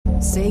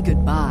Say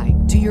goodbye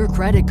to your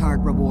credit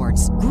card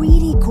rewards.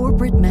 Greedy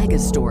corporate mega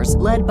stores,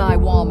 led by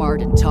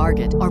Walmart and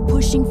Target, are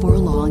pushing for a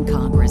law in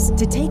Congress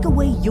to take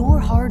away your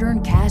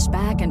hard-earned cash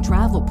back and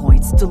travel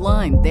points to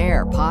line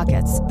their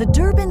pockets. The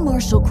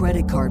Durbin-Marshall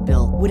credit card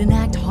bill would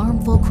enact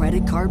harmful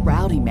credit card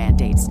routing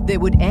mandates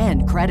that would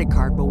end credit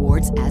card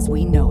rewards as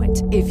we know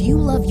it. If you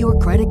love your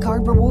credit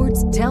card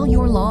rewards, tell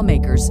your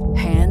lawmakers,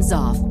 hands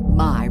off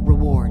my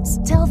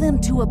rewards. Tell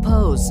them to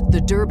oppose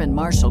the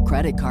Durbin-Marshall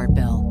credit card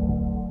bill.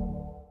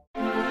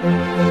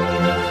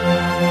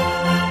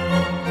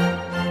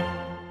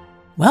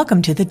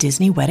 Welcome to the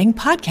Disney Wedding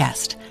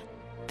Podcast.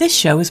 This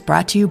show is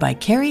brought to you by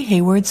Carrie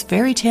Hayward's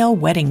Fairy Tale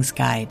Weddings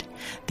Guide,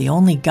 the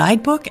only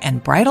guidebook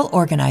and bridal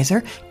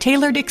organizer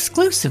tailored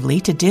exclusively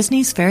to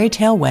Disney's fairy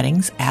tale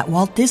weddings at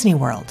Walt Disney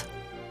World.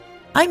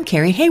 I'm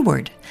Carrie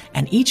Hayward,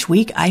 and each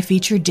week I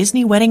feature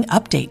Disney wedding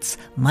updates,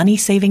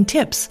 money-saving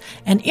tips,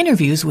 and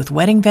interviews with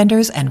wedding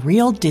vendors and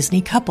real Disney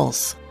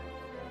couples.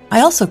 I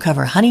also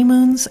cover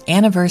honeymoons,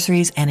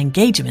 anniversaries, and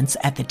engagements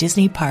at the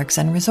Disney parks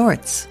and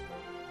resorts.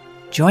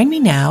 Join me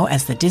now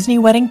as the Disney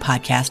Wedding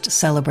Podcast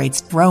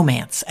celebrates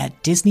romance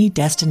at Disney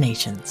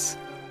destinations.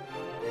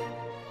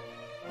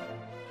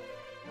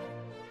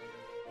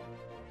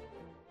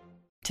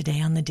 Today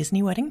on the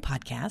Disney Wedding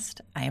Podcast,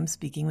 I am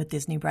speaking with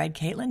Disney bride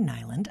Kaitlyn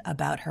Nyland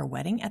about her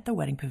wedding at the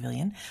Wedding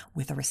Pavilion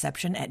with a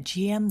reception at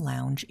GM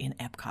Lounge in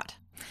Epcot.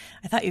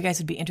 I thought you guys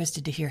would be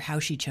interested to hear how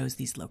she chose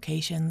these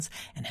locations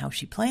and how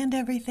she planned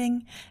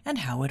everything and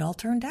how it all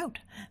turned out.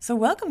 So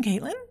welcome,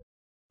 Kaitlyn.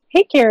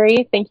 Hey,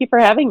 Carrie. Thank you for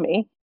having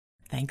me.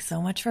 Thanks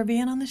so much for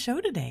being on the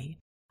show today.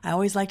 I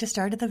always like to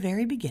start at the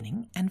very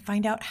beginning and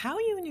find out how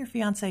you and your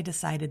fiancé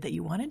decided that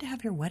you wanted to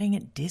have your wedding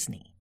at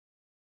Disney.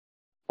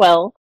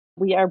 Well,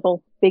 we are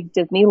both big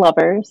Disney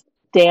lovers.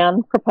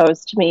 Dan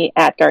proposed to me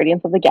at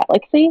Guardians of the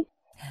Galaxy,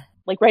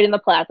 like right in the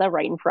plaza,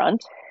 right in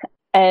front.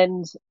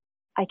 And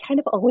I kind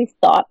of always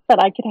thought that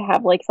I could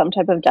have like some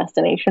type of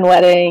destination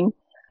wedding.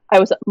 I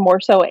was more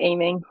so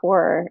aiming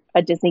for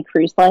a Disney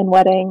Cruise Line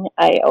wedding.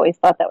 I always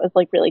thought that was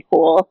like really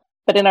cool.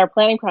 But in our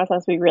planning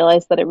process, we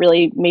realized that it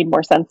really made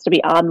more sense to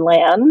be on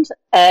land.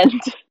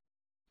 And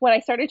when I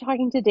started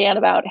talking to Dan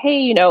about, hey,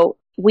 you know,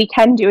 we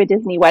can do a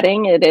Disney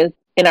wedding. It is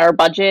in our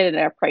budget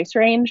and our price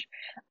range.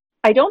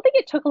 I don't think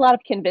it took a lot of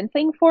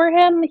convincing for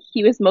him.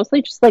 He was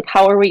mostly just like,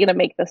 how are we going to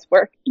make this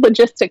work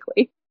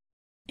logistically?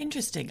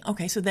 Interesting.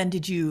 Okay, so then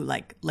did you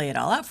like lay it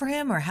all out for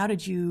him, or how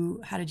did you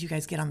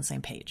guys get on the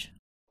same page?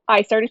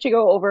 I started to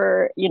go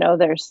over, you know,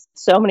 there's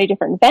so many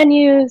different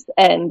venues,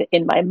 and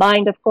in my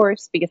mind, of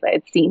course, because I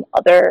had seen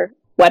other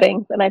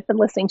weddings and I've been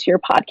listening to your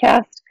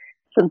podcast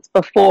since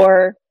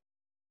before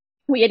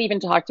we had even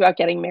talked about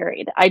getting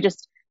married. I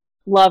just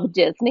love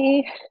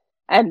Disney,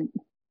 and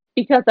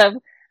because of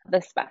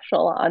the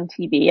special on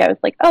TV, I was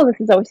like, oh,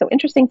 this is always so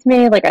interesting to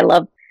me. Like I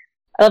love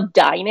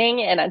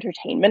dining and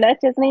entertainment at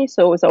Disney.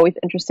 So it was always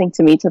interesting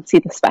to me to see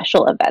the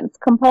special events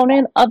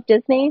component of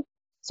Disney.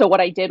 So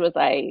what I did was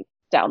I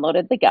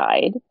downloaded the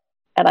guide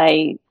and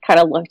I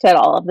kind of looked at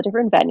all of the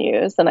different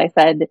venues and I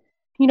said,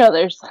 you know,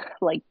 there's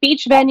like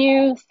beach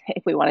venues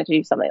if we wanted to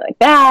do something like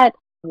that.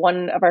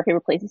 One of our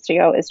favorite places to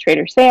go is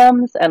Trader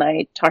Sam's. And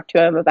I talked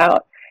to him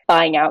about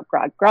buying out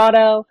Grog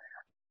Grotto.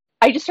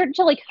 I just started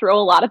to like throw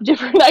a lot of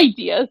different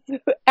ideas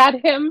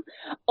at him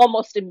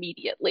almost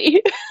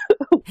immediately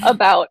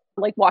about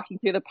like walking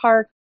through the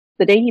park.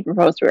 The day he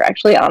proposed, we were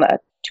actually on a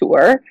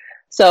tour.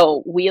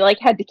 So we like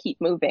had to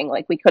keep moving.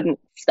 Like we couldn't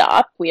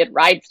stop. We had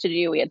rides to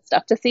do. We had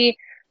stuff to see.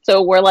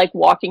 So we're like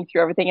walking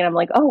through everything and I'm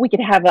like, oh, we could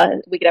have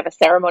a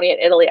ceremony at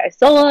Italy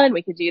Isola and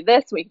we could do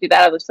this and we could do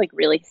that. I was like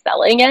really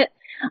selling it.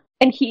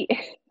 And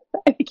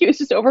I think he was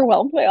just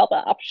overwhelmed by all the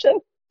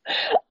options.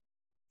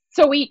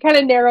 So we kind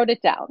of narrowed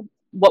it down.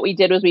 What we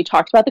did was we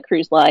talked about the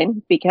cruise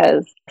line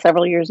because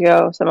several years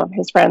ago, some of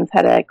his friends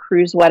had a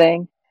cruise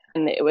wedding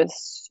and it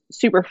was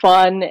super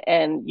fun.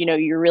 And, you know,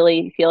 you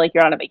really feel like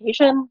you're on a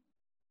vacation.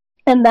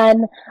 And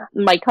then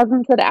my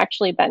cousins had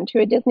actually been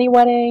to a Disney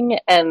wedding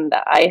and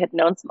I had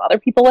known some other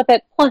people with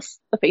it, plus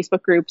the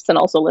Facebook groups and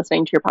also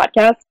listening to your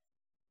podcast.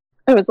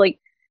 I was like,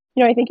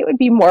 you know, I think it would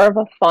be more of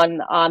a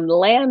fun on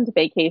land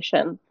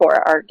vacation for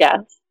our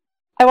guests.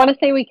 I want to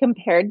say we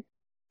compared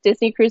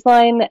Disney Cruise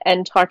Line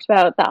and talked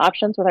about the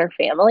options with our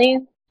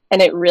families.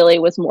 And it really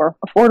was more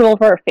affordable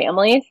for our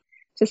families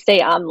to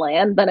stay on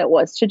land than it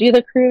was to do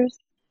the cruise.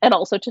 And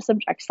also to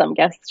subject some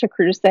guests to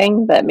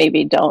cruising that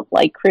maybe don't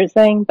like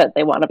cruising, but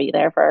they want to be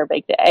there for our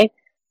big day.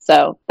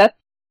 So that's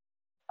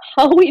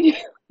how we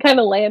kind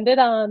of landed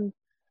on,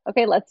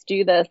 okay, let's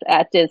do this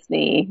at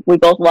Disney. We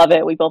both love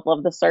it. We both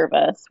love the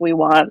service. We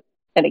want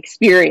an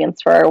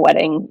experience for our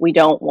wedding. We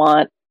don't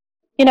want,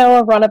 you know,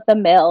 a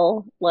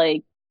run-of-the-mill,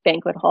 like,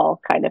 banquet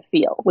hall kind of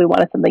feel. We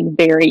wanted something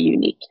very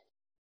unique.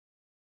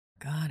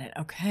 Got it.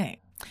 Okay.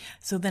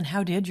 So then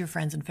how did your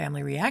friends and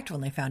family react when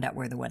they found out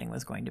where the wedding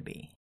was going to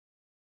be?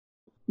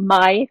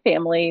 My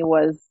family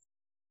was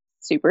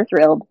super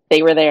thrilled.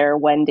 They were there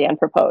when Dan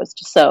proposed.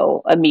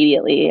 So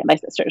immediately my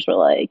sisters were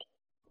like,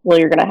 well,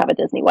 you're going to have a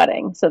Disney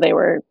wedding. So they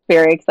were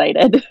very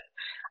excited.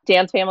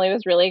 Dan's family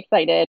was really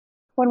excited.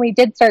 when we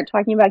did start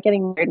talking about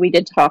getting married, we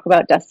did talk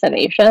about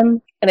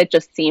destinations, and it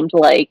just seemed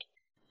like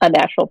a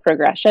natural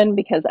progression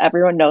because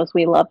everyone knows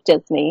we love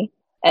Disney,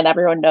 and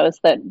everyone knows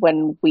that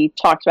when we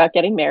talked about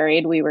getting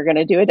married, we were going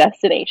to do a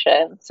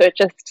destination. So it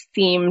just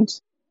seemed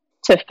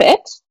to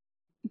fit.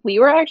 We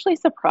were actually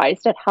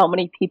surprised at how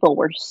many people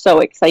were so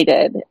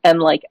excited and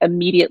like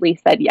immediately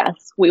said,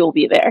 yes, we will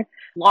be there.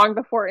 Long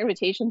before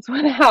invitations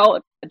went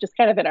out, just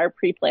kind of in our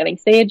pre-planning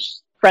stage,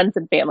 friends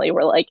and family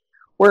were like,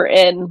 we're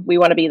in, we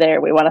want to be there,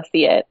 we want to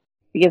see it,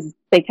 because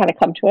they kind of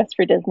come to us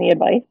for Disney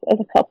advice as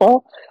a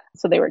couple.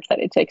 So they were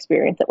excited to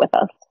experience it with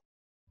us.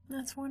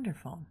 That's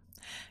wonderful.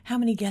 How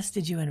many guests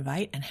did you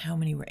invite and how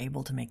many were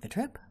able to make the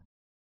trip?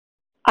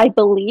 I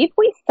believe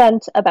we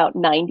sent about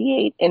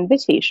 98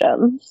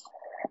 invitations,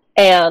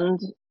 and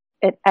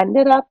it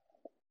ended up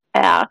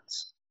at,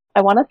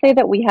 I want to say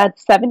that we had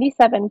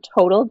 77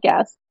 total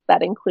guests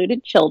that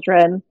included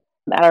children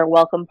at our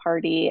welcome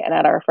party and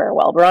at our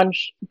farewell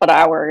brunch, but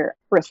our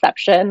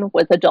reception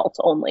was adults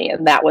only,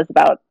 and that was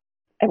about,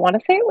 I want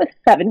to say it was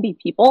 70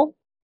 people.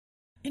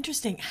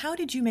 Interesting. How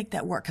did you make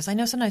that work? Because I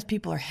know sometimes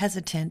people are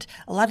hesitant.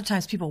 A lot of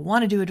times people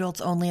want to do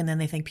adults only, and then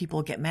they think people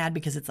will get mad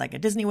because it's like a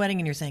Disney wedding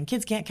and you're saying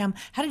kids can't come.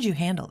 How did you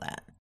handle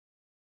that?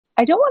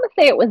 I don't want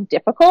to say it was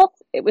difficult.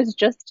 It was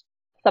just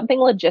something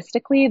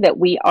logistically that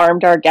we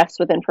armed our guests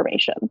with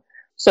information.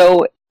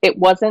 So it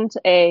wasn't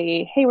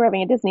a, hey, we're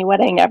having a Disney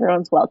wedding,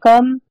 everyone's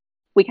welcome.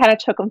 We kind of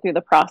took them through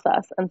the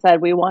process and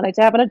said we wanted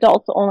to have an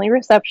adults only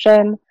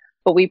reception,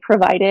 but we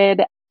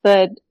provided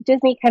the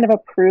Disney kind of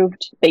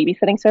approved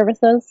babysitting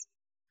services.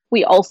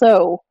 We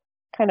also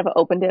kind of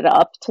opened it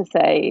up to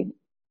say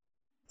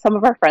some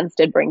of our friends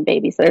did bring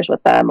babysitters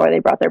with them, or they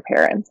brought their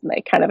parents, and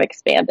they kind of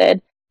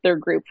expanded their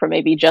group from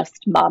maybe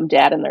just mom,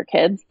 dad, and their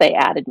kids. They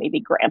added maybe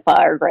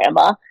grandpa or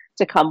grandma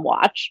to come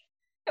watch.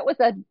 It was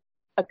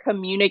a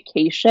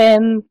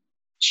communication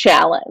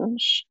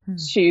challenge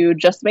to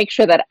just make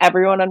sure that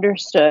everyone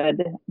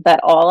understood that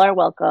all are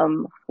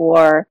welcome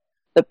for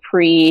the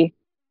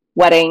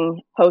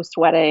pre-wedding,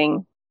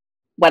 post-wedding,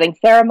 wedding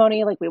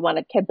ceremony. Like we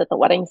wanted kids at the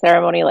wedding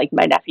ceremony, like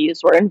my nephews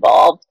were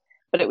involved,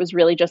 but it was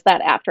really just that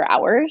after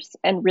hours.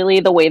 And really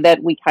the way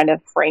that we kind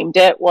of framed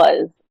it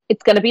was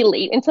it's going to be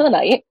late into the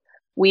night.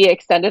 We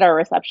extended our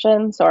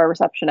reception. So our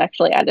reception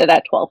actually ended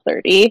at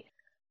 12:30.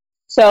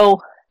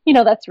 So,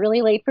 that's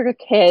really late for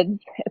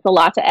kids. It's a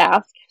lot to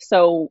ask.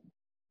 So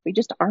we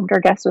just armed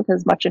our guests with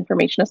as much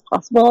information as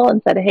possible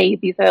and said, hey,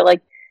 these are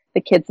like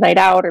the kids' night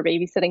out or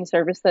babysitting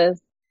services,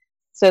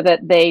 so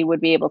that they would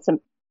be able to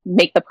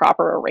make the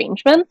proper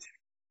arrangements.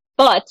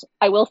 But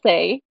I will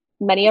say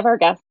many of our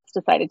guests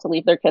decided to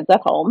leave their kids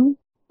at home,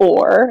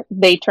 or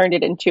they turned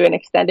it into an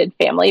extended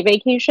family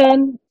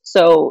vacation.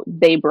 So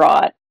they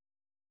brought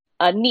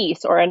a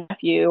niece or a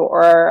nephew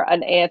or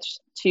an aunt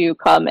to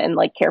come and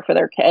like care for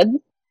their kids.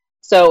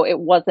 So it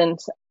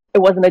wasn't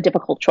a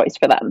difficult choice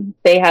for them.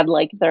 They had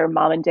like their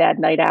mom and dad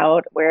night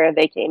out where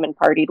they came and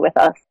partied with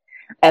us,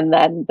 and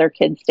then their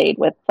kids stayed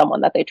with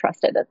someone that they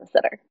trusted as a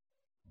sitter.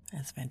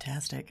 That's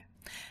fantastic.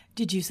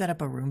 Did you set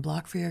up a room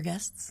block for your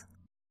guests?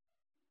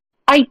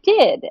 I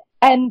did.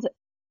 And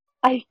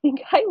I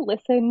think I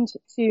listened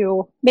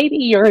to maybe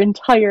your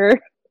entire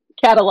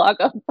catalog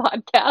of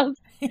podcasts,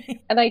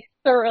 and I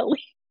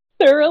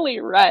thoroughly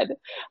read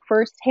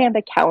firsthand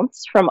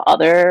accounts from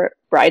other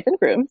brides and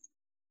grooms,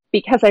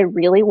 because I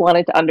really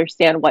wanted to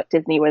understand what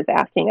Disney was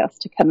asking us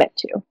to commit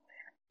to.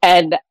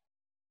 And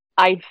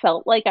I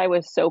felt like I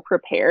was so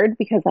prepared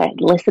because I had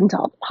listened to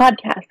all the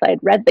podcasts, I had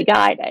read the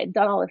guide, I had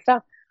done all this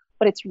stuff.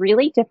 But it's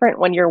really different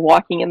when you're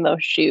walking in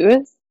those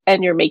shoes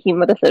and you're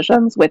making the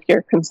decisions with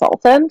your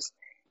consultant.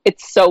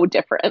 It's so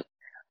different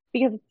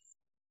because it's,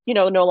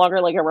 no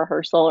longer like a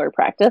rehearsal or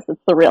practice.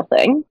 It's the real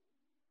thing.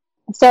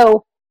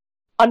 So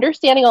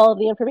understanding all of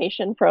the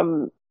information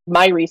from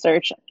my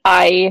research,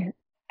 I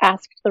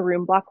asked the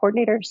room block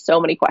coordinator so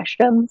many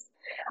questions.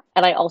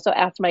 And I also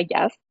asked my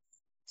guests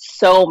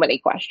so many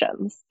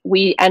questions.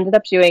 We ended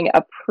up doing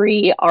a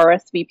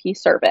pre-RSVP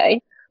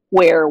survey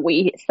where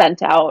we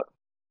sent out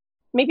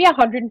maybe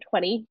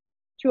 120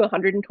 to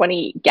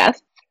 120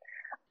 guests,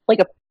 like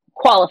a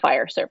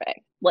qualifier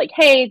survey. Like,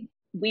 hey,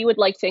 we would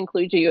like to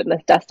include you in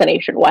this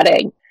destination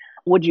wedding.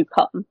 Would you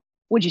come?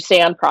 Would you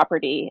stay on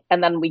property?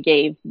 And then we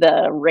gave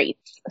the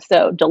rates.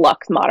 So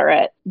deluxe,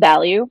 moderate,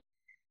 value,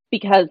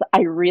 because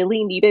I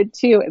really needed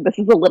to, and this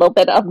is a little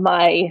bit of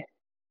my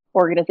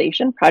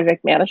organization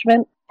project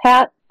management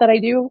hat that I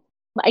do.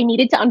 I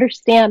needed to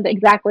understand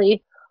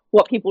exactly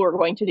what people were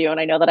going to do. And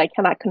I know that I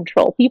cannot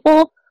control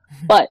people,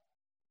 but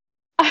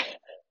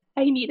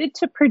I needed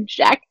to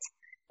project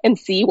and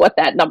see what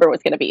that number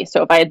was going to be.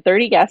 So if I had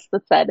 30 guests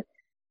that said,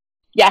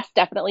 yes,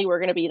 definitely we're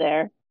going to be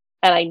there,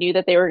 and I knew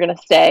that they were going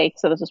to stay,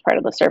 so this was part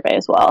of the survey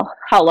as well.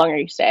 How long are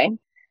you staying?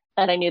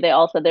 And I knew they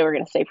all said they were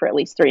going to stay for at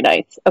least 3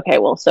 nights. Okay,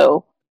 well,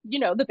 so,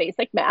 the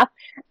basic math.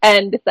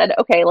 And said,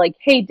 okay, like,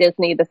 hey,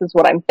 Disney, this is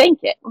what I'm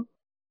thinking.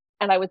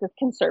 And I was as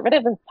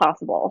conservative as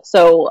possible.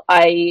 So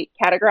I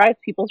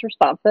categorized people's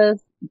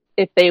responses.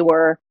 If they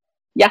were,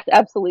 yes,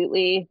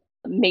 absolutely,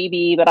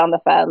 maybe, but on the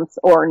fence,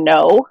 or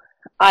no,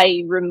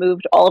 I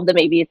removed all of the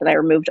maybes and I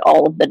removed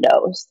all of the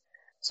no's.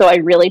 So I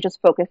really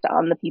just focused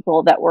on the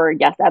people that were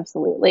yes,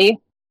 absolutely.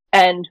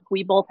 And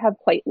we both have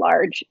quite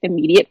large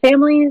immediate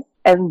families,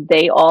 and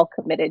they all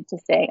committed to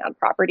staying on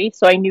property.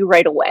 So I knew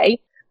right away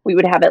we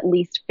would have at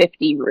least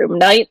 50 room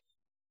nights.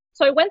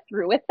 So I went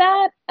through with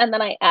that, and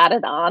then I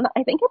added on.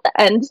 I think at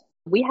the end,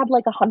 we had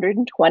like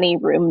 120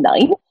 room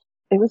nights.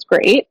 It was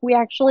great. We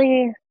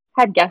actually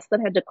had guests that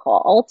had to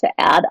call to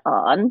add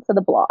on to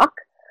the block,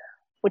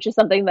 which is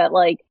something that,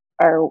 like,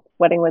 our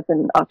wedding was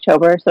in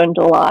October. So in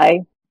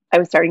July, I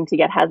was starting to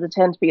get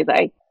hesitant because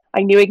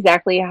I knew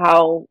exactly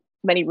how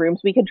many rooms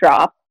we could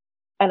drop,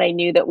 and I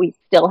knew that we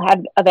still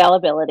had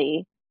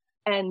availability.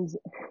 And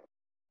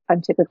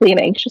I'm typically an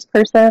anxious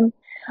person.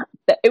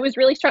 It was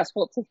really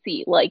stressful to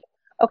see, like,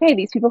 okay,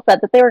 these people said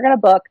that they were going to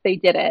book, they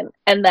didn't.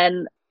 And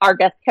then our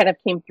guests kind of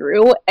came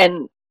through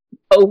and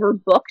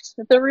overbooked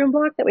the room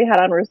block that we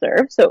had on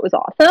reserve. So it was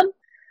awesome.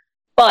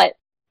 But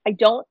I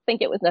don't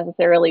think it was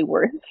necessarily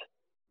worth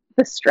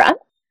the stress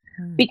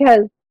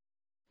because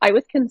I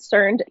was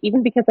concerned,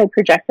 even because I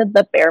projected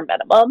the bare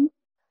minimum.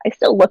 I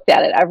still looked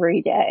at it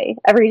every day.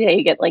 Every day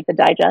you get like the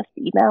digest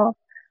email.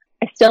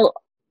 I still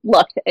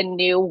looked and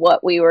knew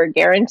what we were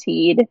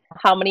guaranteed,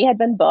 how many had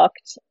been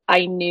booked.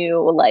 I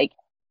knew, like,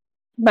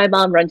 my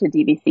mom rented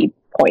DVC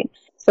points.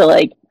 So,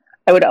 like,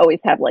 I would always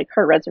have, like,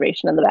 her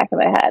reservation in the back of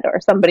my head, or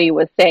somebody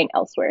was staying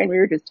elsewhere and we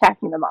were just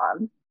tacking them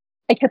on.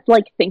 I kept,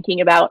 like,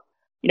 thinking about,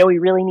 we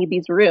really need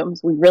these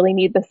rooms. We really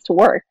need this to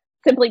work,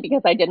 simply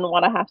because I didn't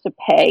want to have to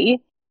pay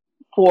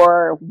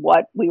for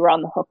what we were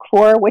on the hook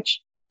for,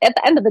 which at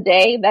the end of the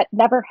day, that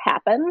never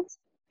happened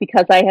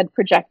because I had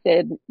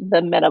projected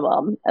the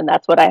minimum, and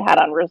that's what I had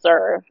on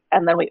reserve.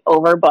 And then we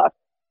overbooked.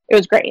 It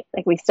was great.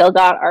 Like, we still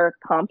got our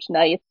comped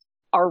nights.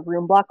 Our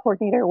room block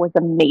coordinator was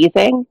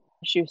amazing.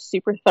 She was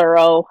super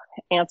thorough,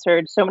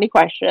 answered so many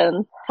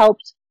questions,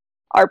 helped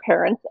our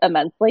parents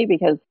immensely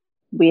because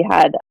we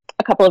had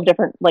a couple of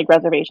different, like,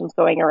 reservations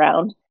going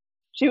around.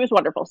 She was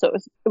wonderful. So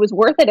it was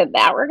worth it in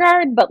that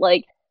regard. But,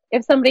 like,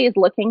 if somebody is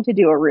looking to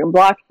do a room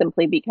block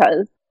simply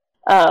because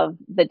of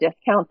the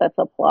discount that's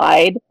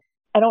applied,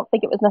 I don't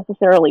think it was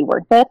necessarily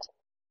worth it.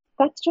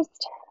 That's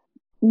just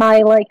my,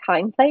 like,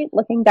 hindsight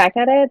looking back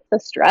at it. The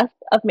stress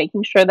of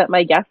making sure that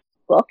my guests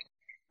booked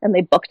and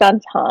they booked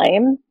on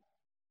time.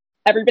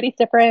 Everybody's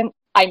different.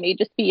 I may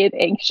just be an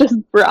anxious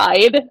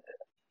bride,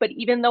 but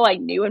even though I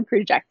knew and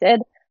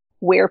projected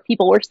where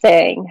people were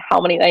staying,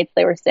 how many nights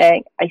they were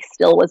staying, I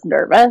still was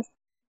nervous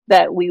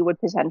that we would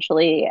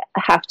potentially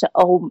have to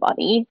owe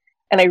money.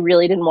 And I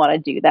really didn't want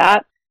to do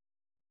that.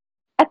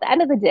 At the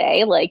end of the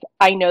day, like,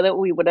 I know that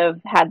we would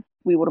have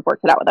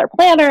worked it out with our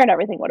planner and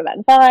everything would have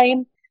been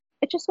fine.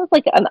 It just was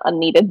like an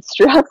unneeded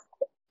stress.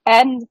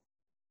 And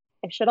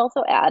I should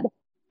also add,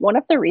 one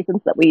of the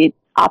reasons that we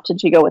opted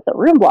to go with the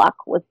room block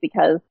was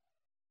because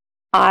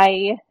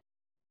I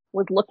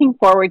was looking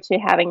forward to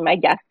having my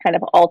guests kind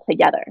of all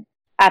together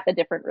at the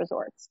different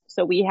resorts.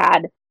 So we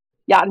had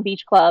Yacht and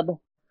Beach Club,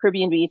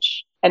 Caribbean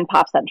Beach, and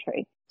Pop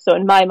Century. So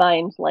in my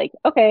mind, like,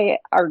 okay,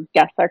 our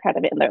guests are kind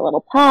of in their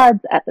little pods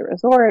at the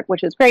resort,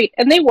 which is great.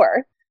 And they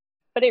were,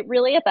 but it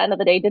really, at the end of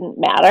the day, didn't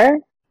matter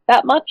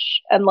that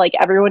much. And, like,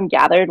 everyone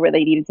gathered where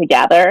they needed to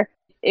gather.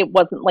 It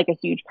wasn't like a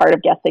huge part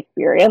of guest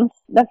experience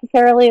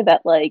necessarily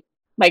that, like,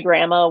 my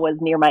grandma was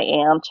near my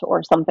aunt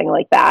or something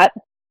like that.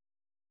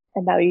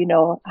 And now you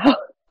know how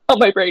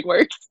my brain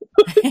works.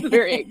 It's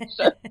very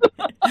anxious.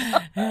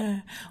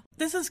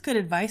 This is good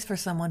advice for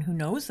someone who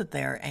knows that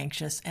they're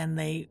anxious and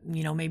they,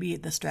 maybe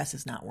the stress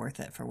is not worth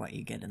it for what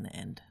you get in the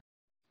end.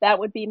 That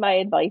would be my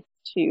advice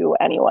to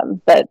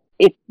anyone, that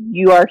if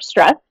you are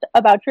stressed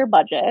about your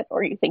budget,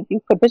 or you think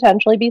you could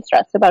potentially be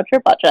stressed about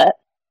your budget,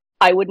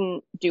 I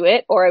wouldn't do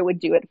it, or I would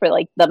do it for,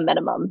 like, the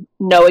minimum.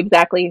 Know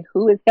exactly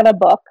who is going to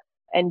book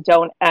and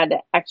don't add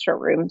extra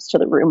rooms to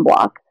the room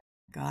block.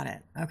 Got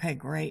it. Okay,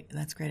 great.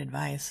 That's great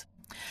advice.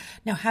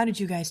 Now, how did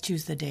you guys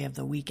choose the day of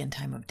the week and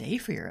time of day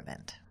for your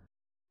event?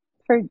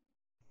 For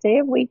day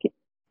of week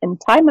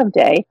and time of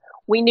day,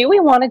 we knew we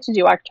wanted to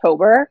do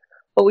October,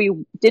 but we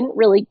didn't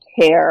really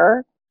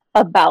care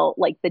about,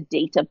 like, the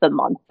date of the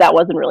month. That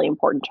wasn't really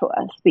important to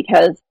us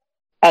because,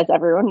 as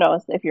everyone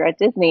knows, if you're at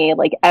Disney,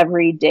 like,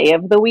 every day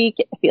of the week,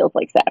 it feels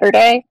like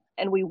Saturday,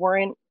 and we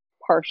weren't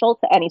partial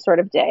to any sort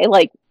of day.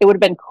 Like, it would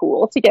have been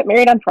cool to get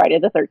married on Friday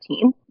the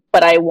 13th,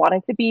 but I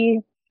wanted to be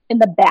in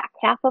the back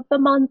half of the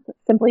month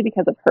simply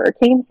because of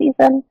hurricane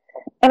season.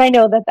 And I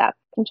know that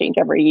can change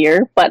every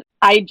year, but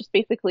I just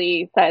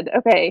basically said,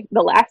 okay,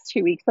 the last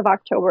 2 weeks of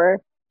October,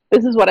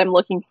 this is what I'm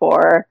looking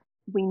for.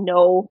 We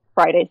know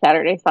Friday,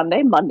 Saturday,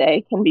 Sunday,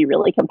 Monday can be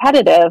really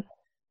competitive.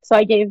 So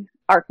I gave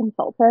our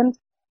consultant,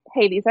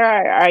 hey, these are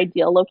our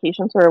ideal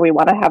locations where we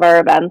want to have our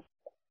events,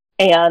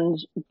 and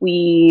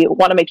we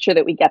want to make sure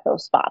that we get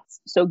those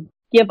spots. So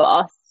give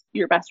us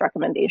your best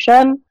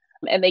recommendation.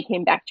 And they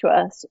came back to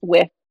us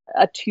with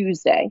a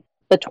Tuesday,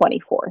 the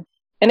 24th,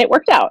 and it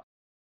worked out.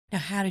 Now,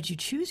 how did you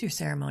choose your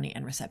ceremony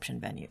and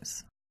reception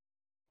venues?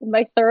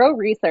 My thorough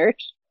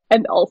research,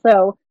 and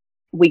also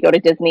we go to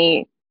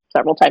Disney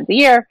several times a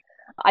year.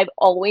 I've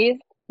always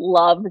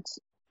loved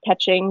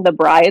catching the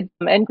brides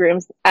and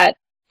grooms at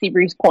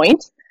Seabreeze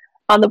Point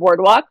on the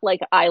boardwalk.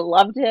 Like, I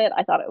loved it.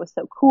 I thought it was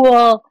so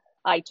cool.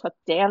 I took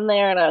Dan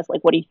there and I was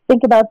like, what do you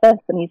think about this?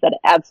 And he said,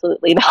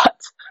 absolutely not.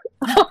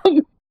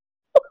 um,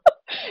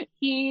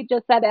 he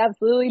just said,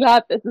 absolutely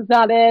not. This is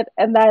not it.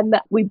 And then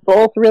we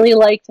both really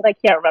liked, and I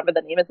can't remember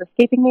the name, is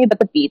escaping me, but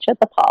the beach at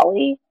the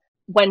Poly.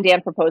 When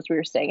Dan proposed, we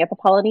were staying at the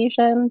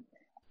Polynesian,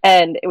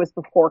 and it was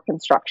before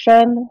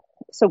construction.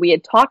 So we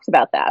had talked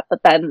about that. But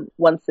then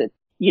once it,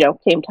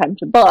 came time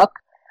to book,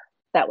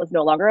 that was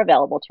no longer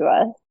available to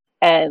us.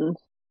 And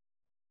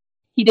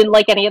he didn't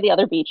like any of the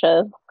other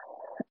beaches,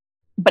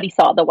 but he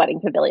saw the wedding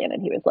pavilion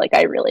and he was like,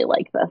 I really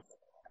like this.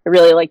 I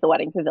really like the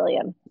wedding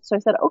pavilion. So I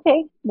said,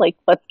 okay, like,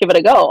 let's give it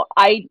a go.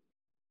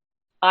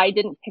 I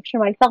didn't picture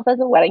myself as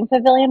a wedding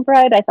pavilion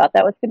bride. I thought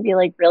that was going to be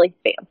like really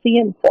fancy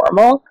and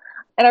formal.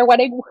 And our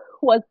wedding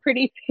was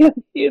pretty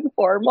fancy and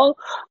formal,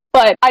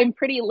 but I'm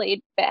pretty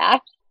laid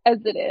back as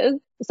it is.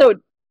 So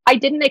I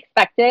didn't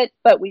expect it,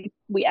 but we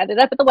ended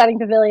up at the wedding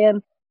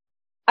pavilion.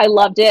 I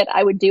loved it.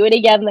 I would do it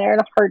again there in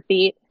a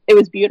heartbeat. It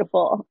was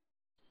beautiful.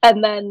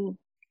 And then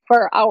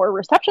for our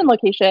reception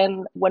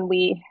location, when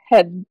we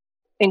had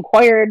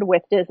inquired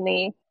with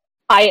Disney,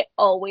 I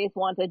always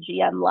wanted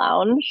GM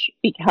Lounge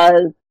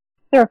because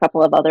there are a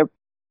couple of other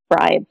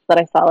brides that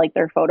I saw like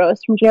their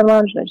photos from GM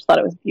Lounge, and I just thought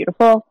it was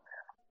beautiful.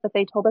 But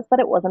they told us that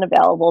it wasn't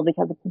available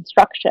because of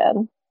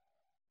construction.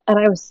 And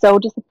I was so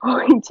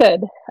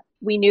disappointed.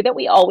 We knew that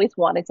we always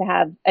wanted to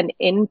have an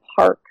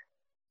in-park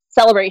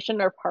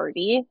celebration or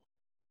party.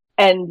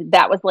 And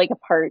that was like a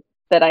part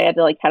that I had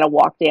to like kind of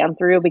walk Dan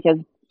through because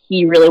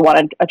he really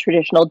wanted a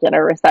traditional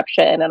dinner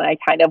reception. And I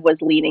kind of was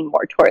leaning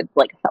more towards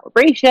like a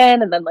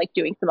celebration and then like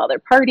doing some other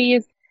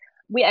parties.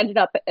 We ended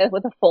up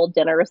with a full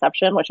dinner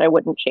reception, which I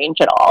wouldn't change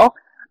at all.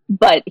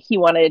 But he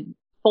wanted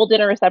full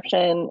dinner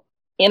reception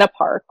in a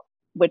park,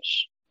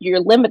 which you're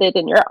limited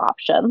in your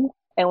options.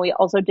 And we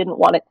also didn't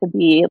want it to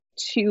be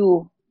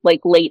too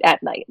like late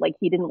at night. Like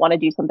he didn't want to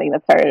do something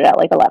that started at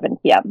like 11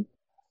 p.m.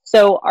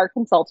 So our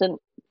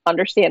consultant,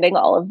 understanding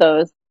all of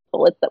those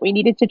bullets that we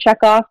needed to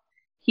check off,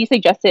 he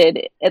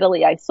suggested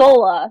Italy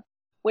Isola,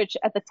 which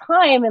at the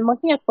time, and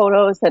looking at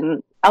photos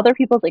and other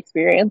people's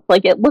experience,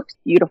 like it looks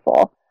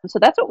beautiful. So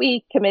that's what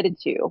we committed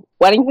to.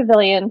 Wedding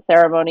pavilion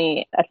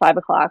ceremony at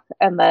 5:00,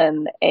 and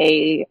then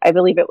I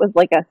believe it was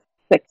like a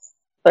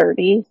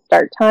 6:30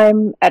 start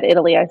time at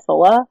Italy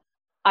Isola.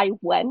 I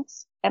went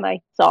and I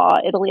saw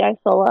Italy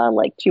Isola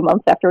like 2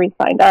 months after we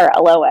signed our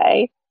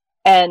LOA,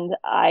 and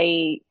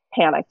I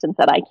panicked and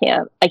said, I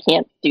can't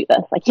do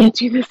this. I can't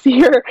do this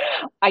here.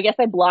 I guess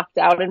I blocked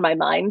out in my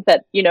mind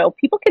that,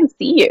 people can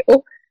see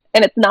you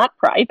and it's not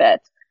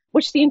private,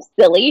 which seems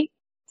silly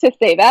to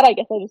say that. I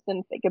guess I just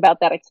didn't think about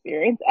that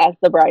experience as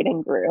the bride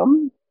and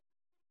groom.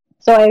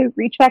 So I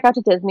reached back out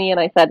to Disney and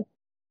I said,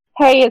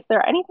 hey, is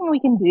there anything we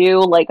can do?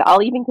 Like,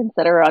 I'll even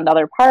consider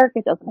another park.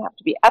 It doesn't have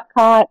to be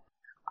Epcot.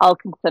 I'll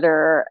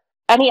consider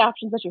any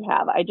options that you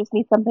have. I just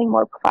need something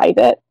more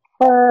private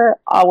for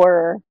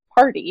our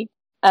party.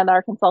 And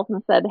our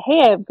consultant said, hey,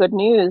 I have good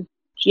news.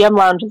 GM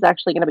Lounge is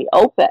actually going to be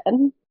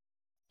open.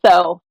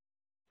 So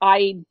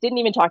I didn't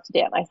even talk to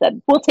Dan. I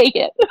said, we'll take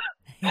it.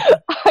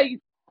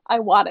 I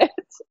want it.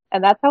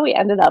 And that's how we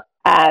ended up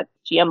at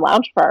GM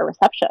Lounge for our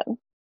reception.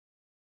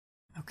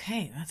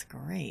 Okay, that's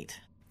great.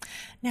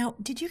 Now,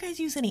 did you guys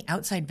use any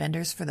outside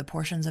vendors for the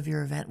portions of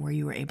your event where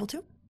you were able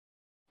to?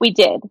 We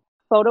did.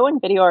 Photo and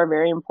video are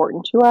very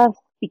important to us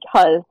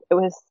because it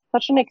was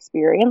such an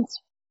experience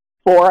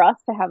for us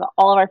to have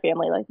all of our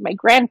family, like my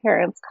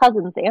grandparents,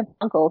 cousins, aunts,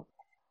 uncles,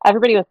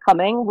 everybody was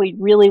coming. We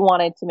really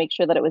wanted to make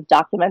sure that it was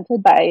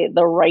documented by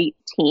the right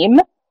team.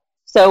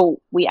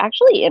 So we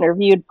actually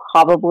interviewed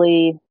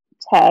probably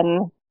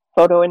 10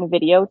 photo and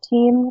video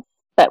teams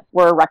that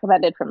were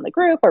recommended from the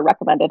group or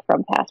recommended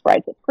from past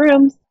brides and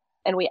grooms.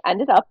 And we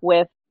ended up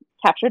with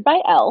Captured by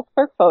Elle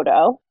for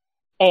photo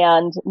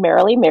and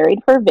Merrily Married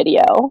for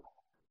video.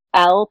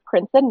 Elle,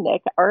 Prince, and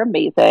Nick are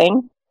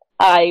amazing.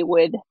 I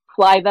would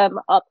fly them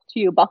up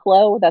to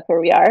Buffalo, that's where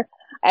we are,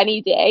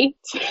 any day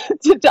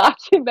to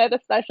document a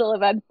special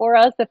event for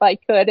us if I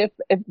could,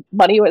 if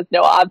money was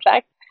no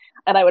object,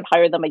 and I would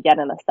hire them again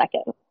in a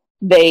second.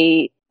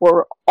 They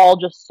were all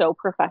just so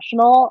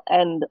professional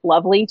and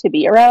lovely to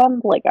be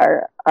around. Like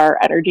our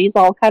energies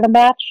all kind of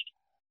matched.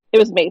 It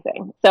was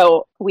amazing.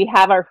 So we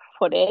have our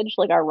footage,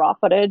 like our raw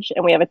footage,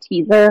 and we have a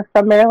teaser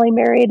from Merrily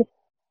Married.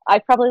 I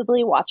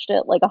probably watched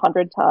it like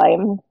 100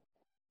 times.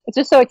 It's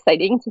just so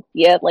exciting to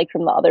see it like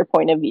from the other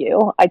point of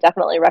view. I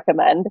definitely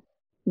recommend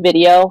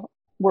video.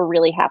 We're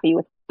really happy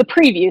with the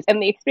previews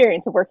and the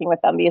experience of working with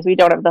them because we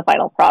don't have the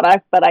final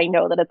product, but I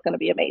know that it's going to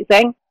be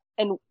amazing.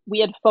 And we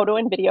had photo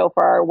and video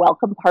for our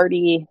welcome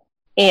party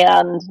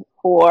and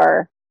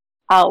for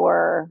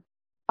our,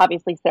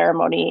 obviously,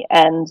 ceremony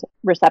and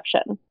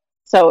reception.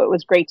 So it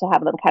was great to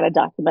have them kind of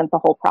document the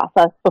whole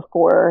process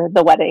before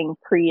the wedding,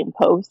 pre and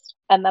post.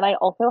 And then I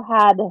also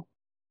had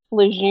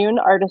Lejeune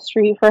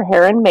Artistry for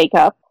hair and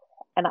makeup,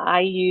 and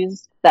I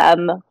used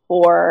them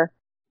for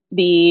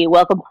the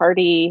welcome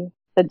party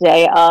the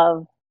day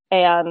of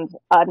and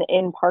an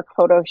in-park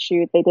photo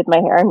shoot. They did my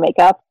hair and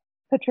makeup.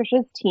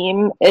 Patricia's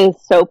team is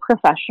so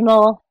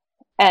professional,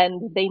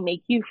 and they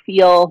make you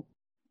feel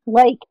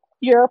like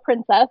you're a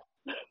princess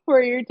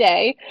for your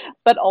day,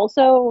 but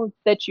also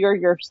that you're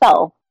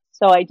yourself.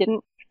 So I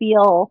didn't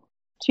feel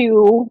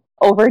too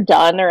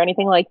overdone or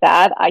anything like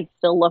that. I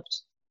still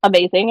looked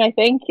amazing, I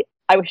think.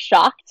 I was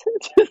shocked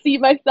to see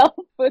myself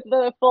with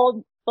the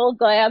full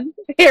glam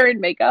hair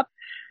and makeup,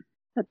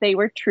 but they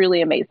were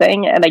truly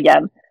amazing. And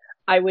again,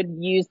 I would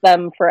use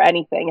them for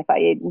anything. If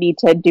I need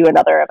to do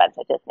another event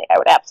at Disney, I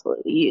would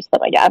absolutely use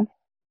them again.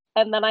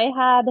 And then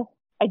I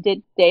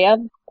did day of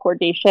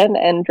coordination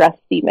and dress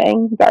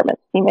theming, garment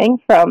theming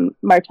from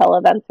Martell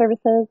Event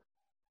Services.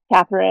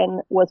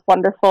 Catherine was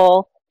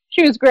wonderful.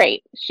 She was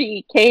great.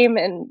 She came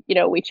and,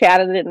 we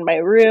chatted in my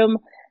room.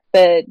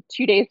 The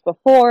 2 days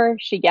before,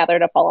 she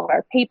gathered up all of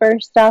our paper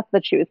stuff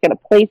that she was going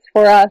to place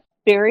for us.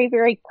 Very,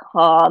 very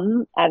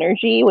calm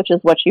energy, which is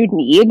what you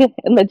need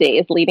in the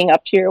days leading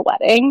up to your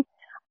wedding.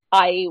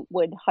 I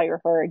would hire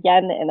her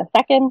again in a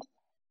second.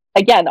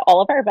 Again,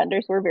 all of our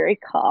vendors were very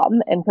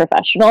calm and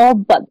professional,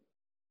 but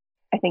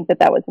I think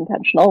that was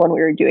intentional when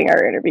we were doing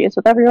our interviews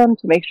with everyone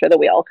to make sure that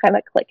we all kind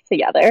of clicked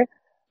together.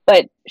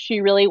 But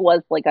she really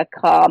was like a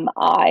calm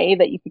eye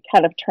that you could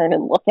kind of turn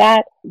and look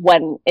at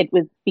when it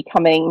was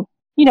becoming,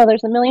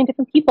 there's a million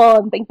different people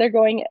and things are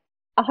going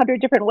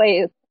 100 different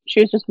ways.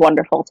 She was just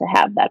wonderful to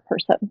have that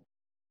person.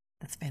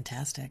 That's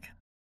fantastic.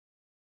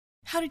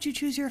 How did you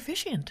choose your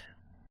officiant?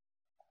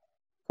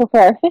 So for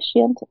our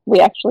officiant,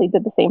 we actually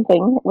did the same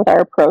thing with our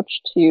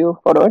approach to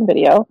photo and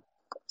video.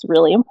 It's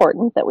really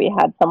important that we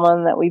had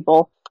someone that we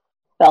both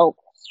felt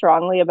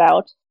strongly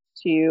about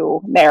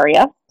to marry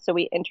us. So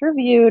we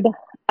interviewed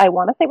 5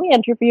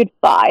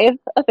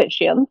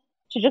 officiants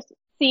to just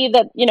see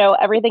that,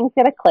 everything's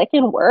going to click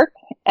and work.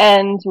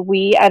 And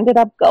we ended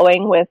up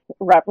going with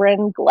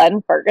Reverend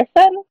Glenn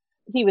Ferguson.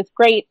 He was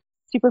great,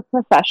 super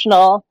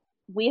professional.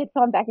 We had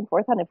gone back and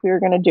forth on if we were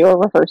going to do a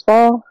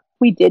rehearsal.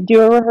 We did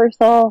do a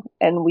rehearsal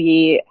and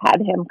we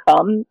had him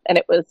come, and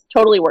it was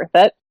totally worth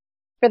it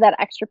for that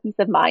extra peace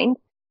of mind.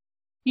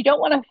 You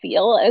don't want to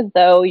feel as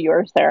though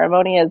your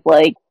ceremony is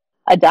like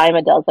a dime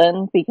a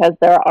dozen, because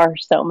there are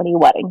so many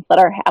weddings that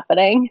are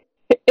happening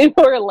in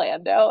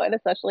Orlando, and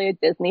especially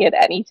at Disney at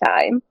any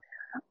time.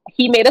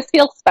 He made us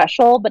feel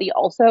special, but he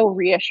also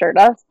reassured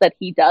us that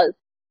he does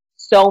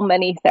so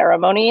many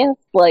ceremonies.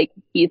 Like,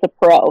 he's a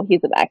pro,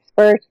 he's an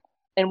expert,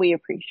 and we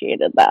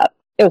appreciated that.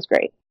 It was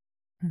great.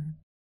 Mm-hmm.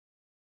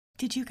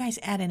 Did you guys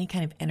add any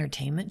kind of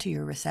entertainment to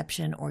your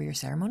reception or your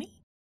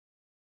ceremony?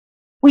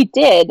 We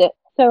did.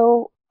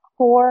 So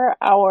for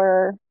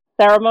our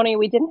ceremony,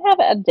 we didn't have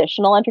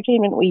additional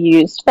entertainment. We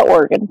used the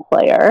organ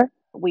player.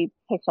 We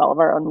picked all of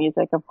our own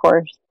music, of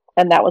course,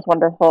 and that was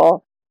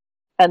wonderful.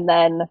 And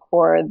then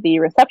for the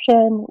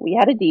reception, we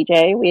had a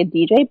DJ. We had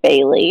DJ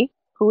Bailey,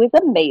 who is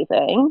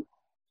amazing.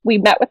 We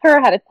met with her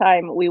ahead of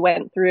time. We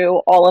went through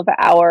all of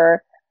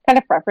our kind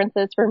of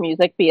preferences for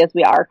music, because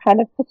we are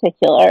kind of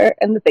particular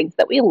in the things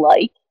that we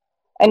like.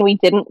 And we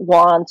didn't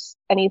want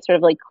any sort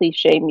of like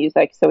cliche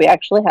music. So we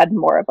actually had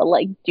more of a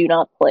like do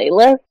not play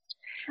list,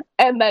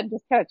 and then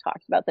just kind of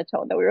talked about the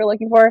tone that we were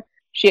looking for.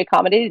 She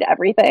accommodated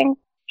everything.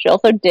 She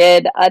also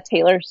did a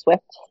Taylor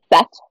Swift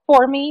set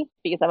for me,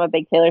 because I'm a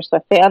big Taylor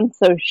Swift fan.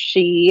 So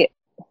it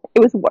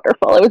was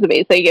wonderful. It was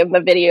amazing. And the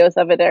videos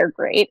of it are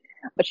great.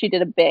 But she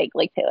did a big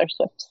like Taylor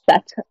Swift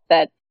set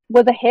that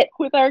was a hit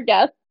with our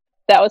guests.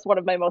 That was one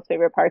of my most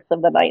favorite parts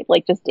of the night,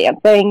 like just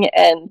dancing.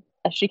 And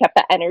she kept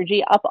the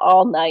energy up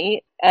all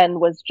night and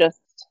was just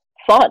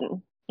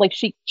fun. Like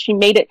she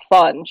made it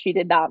fun. She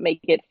did not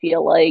make it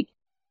feel like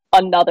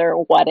another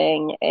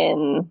wedding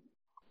in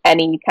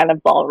any kind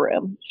of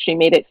ballroom. She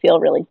made it feel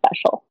really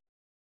special.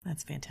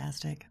 That's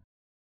fantastic.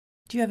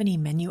 Do you have any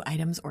menu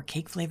items or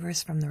cake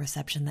flavors from the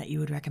reception that you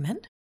would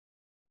recommend?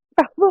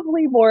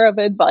 Probably more of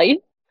advice.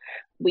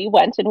 We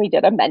went and we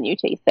did a menu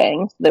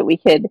tasting so that we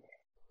could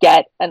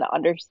get an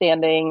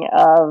understanding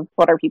of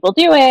what are people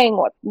doing,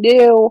 what's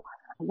new.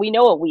 We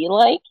know what we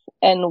like,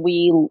 and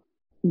we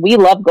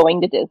love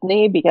going to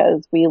Disney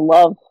because we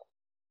love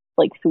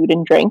like food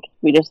and drink.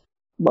 We just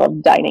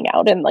love dining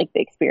out, and like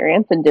the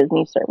experience, and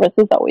Disney service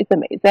is always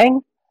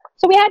amazing.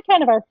 So we had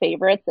kind of our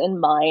favorites in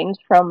mind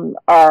from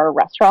our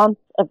restaurants,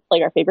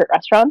 like our favorite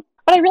restaurants.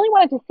 But I really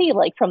wanted to see,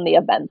 like, from the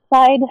event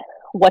side,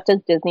 what does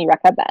Disney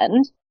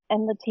recommend?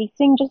 And the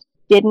tasting just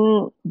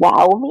didn't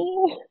wow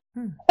me.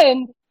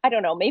 And I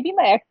don't know, maybe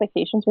my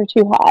expectations were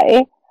too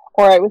high,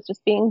 or I was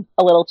just being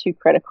a little too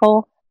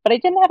critical. But I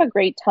didn't have a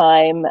great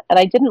time, and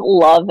I didn't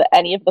love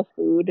any of the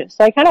food.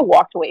 So I kind of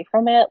walked away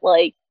from it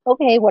like,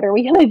 okay, what are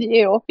we going to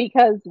do?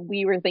 Because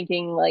we were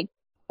thinking like,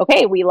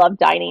 okay, we love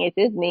dining at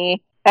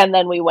Disney. And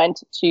then we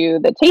went to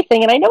the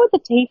tasting, and I know it's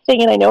a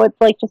tasting, and I know it's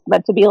like just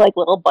meant to be like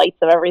little bites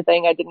of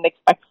everything. I didn't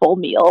expect full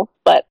meals,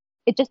 but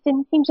it just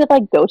didn't seem to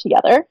like go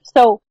together.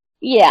 So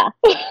yeah,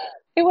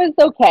 it was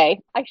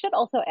okay. I should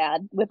also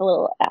add, with a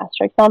little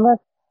asterisk on this,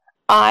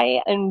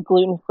 I am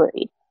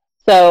gluten-free.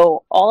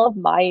 So all of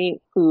my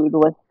food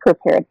was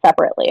prepared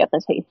separately at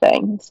the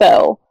tasting.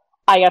 So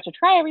I got to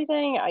try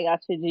everything. I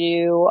got to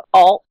do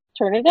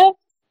alternatives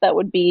that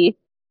would be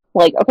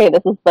like, okay,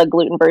 this is the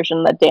gluten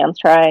version that Dan's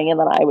trying, and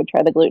then I would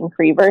try the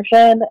gluten-free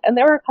version. And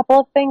there were a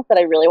couple of things that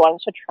I really wanted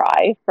to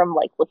try from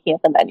like looking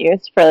at the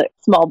menus for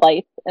small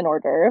bites and hors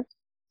d'oeuvres.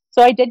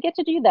 So I did get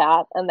to do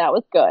that, and that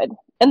was good.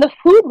 And the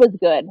food was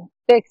good.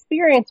 The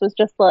experience was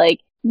just like,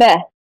 meh.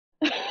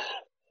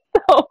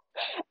 So,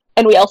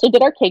 and we also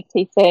did our cake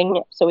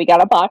tasting. So we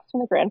got a box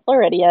from the Grand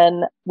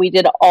Floridian. We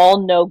did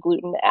all no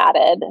gluten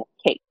added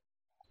cake.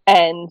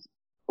 And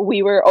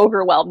we were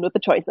overwhelmed with the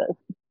choices.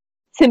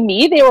 To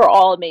me, they were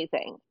all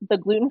amazing. The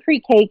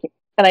gluten-free cake,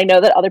 and I know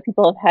that other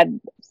people have had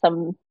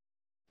some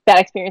bad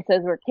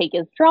experiences where cake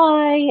is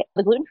dry.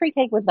 The gluten-free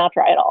cake was not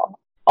dry at all.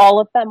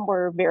 All of them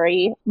were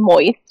very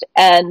moist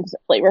and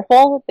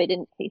flavorful. They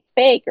didn't taste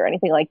fake or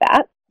anything like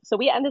that. So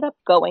we ended up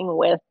going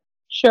with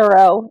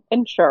churro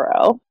and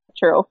churro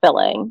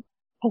filling,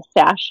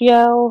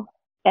 pistachio,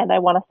 and I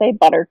want to say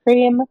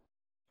buttercream.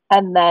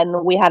 And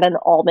then we had an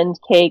almond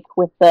cake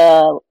with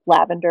the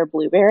lavender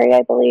blueberry,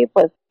 I believe,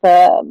 was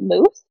the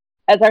mousse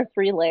as our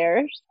 3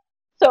 layers.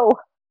 So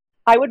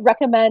I would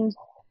recommend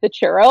the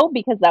churro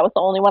because that was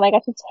the only one I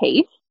got to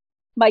taste.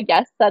 My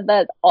guest said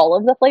that all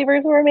of the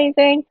flavors were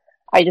amazing.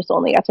 I just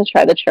only got to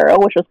try the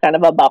churro, which was kind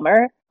of a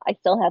bummer. I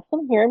still have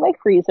some here in my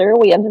freezer.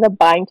 We ended up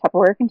buying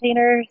Tupperware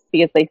containers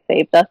because they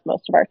saved us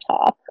most of our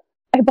top.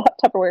 I bought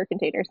Tupperware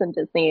containers in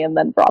Disney and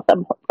then brought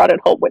it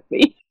home with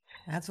me.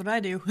 That's what I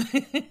do.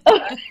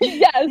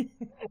 Yes,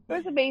 it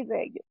was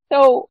amazing.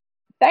 So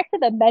back to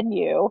the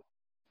menu.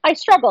 I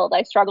struggled.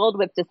 I struggled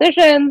with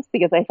decisions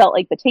because I felt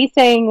like the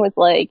tasting was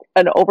like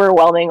an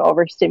overwhelming,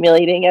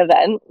 overstimulating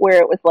event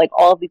where it was like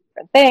all of these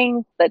different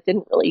things that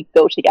didn't really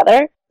go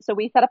together. So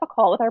we set up a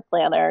call with our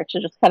planner to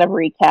just kind of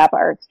recap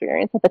our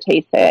experience at the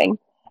tasting.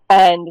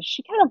 And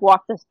she kind of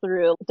walked us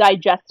through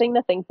digesting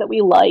the things that we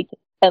like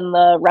and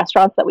the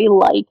restaurants that we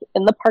like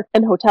in the park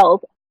and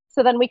hotels.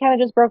 So then we kind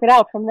of just broke it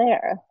out from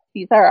there.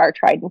 These are our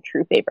tried and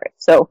true favorites.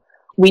 So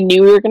we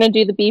knew we were going to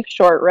do the beef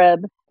short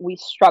rib. We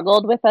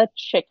struggled with a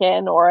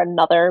chicken or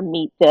another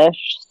meat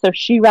dish. So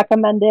she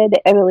recommended,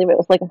 I believe it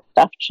was like a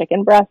stuffed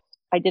chicken breast.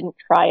 I didn't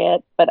try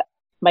it, but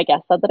my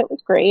guest said that it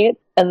was great.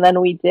 And then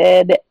we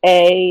did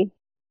a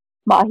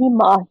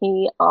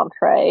mahi-mahi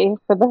entree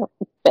for the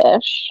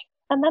fish.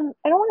 And then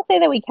I don't want to say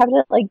that we kept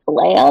it like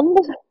bland,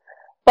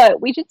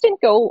 but we just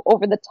didn't go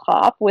over the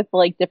top with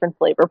like different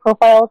flavor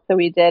profiles. So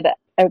we did,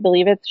 I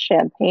believe it's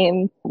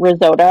champagne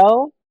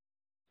risotto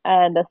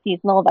and a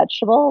seasonal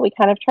vegetable. We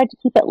kind of tried to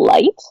keep it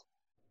light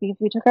because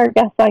we took our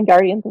guests on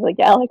Guardians of the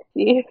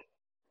Galaxy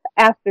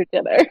after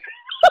dinner.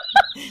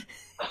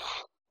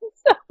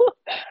 So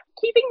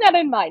keeping that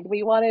in mind,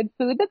 we wanted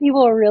food that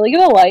people were really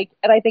going to like.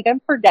 And I think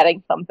I'm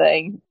forgetting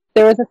something.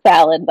 There was a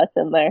salad that's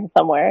in there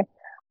somewhere.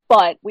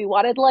 But we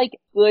wanted like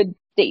good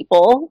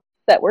staples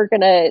that were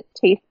going to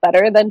taste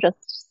better than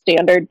just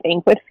standard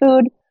banquet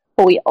food.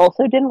 But we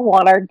also didn't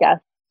want our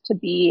guests to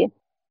be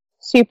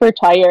super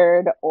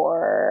tired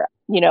or,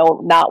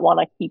 not want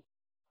to keep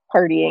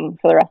partying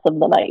for the rest of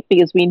the night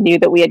because we knew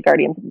that we had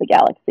Guardians of the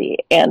Galaxy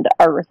and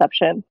our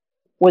reception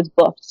was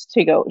booked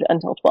to go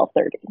until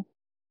 12:30.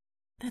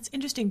 That's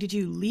interesting. Did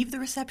you leave the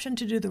reception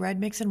to do the ride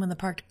mix-in when the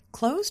park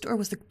closed, or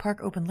was the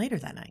park open later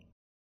that night?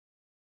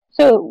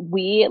 So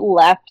we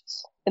left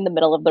in the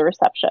middle of the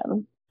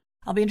reception.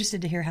 I'll be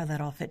interested to hear how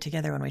that all fit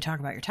together when we talk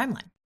about your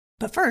timeline.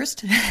 But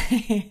first,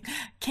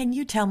 can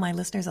you tell my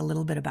listeners a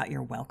little bit about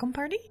your welcome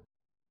party?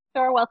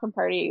 So our welcome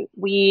party,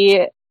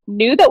 we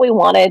knew that we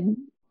wanted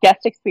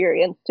guest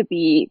experience to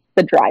be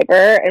the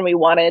driver and we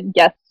wanted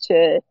guests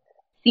to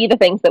see the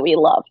things that we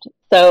loved.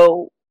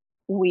 So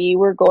we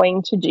were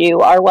going to do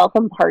our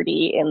welcome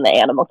party in the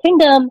Animal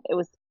Kingdom. It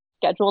was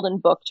scheduled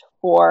and booked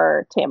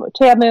for Tamu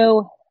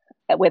Tamu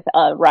with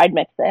a ride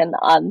mix-in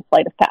on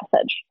Flight of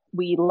Passage.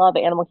 We love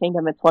Animal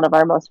Kingdom. It's one of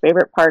our most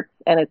favorite parks,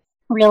 and it's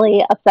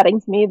really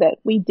upsetting to me that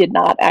we did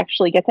not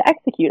actually get to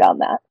execute on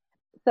that.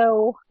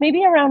 So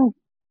maybe around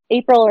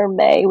April or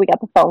May, we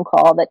got the phone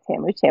call that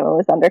Tamu Tamu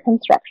was under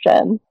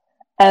construction,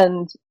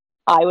 and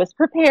I was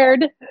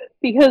prepared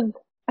because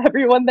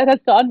everyone that has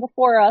gone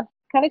before us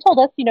kind of told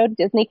us,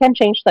 Disney can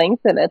change things,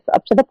 and it's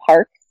up to the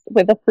parks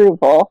with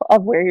approval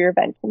of where your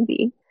event can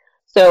be.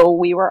 So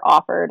we were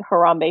offered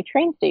Harambe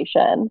train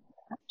station,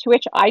 to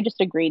which I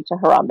just agreed to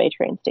Harambe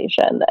train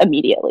station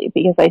immediately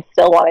because I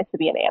still wanted to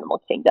be in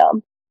Animal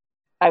Kingdom.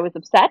 I was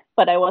upset,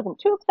 but I wasn't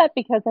too upset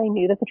because I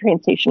knew that the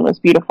train station was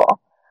beautiful.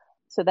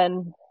 So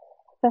then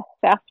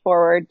fast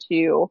forward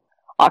to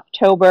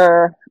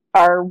October,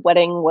 our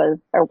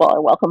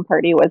welcome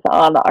party was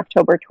on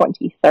October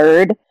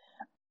 23rd.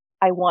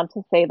 I want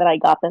to say that I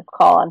got this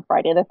call on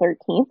Friday the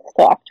 13th,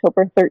 so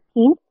October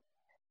 13th.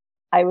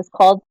 I was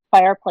called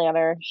by our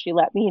planner. She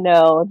let me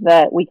know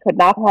that we could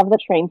not have the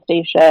train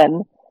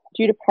station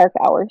due to park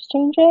hours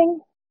changing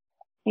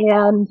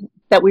and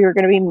that we were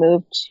going to be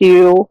moved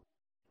to,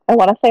 I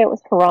want to say it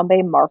was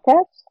Harambe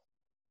Market,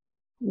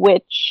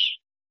 which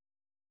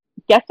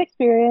guest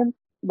experience,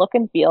 look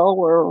and feel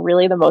were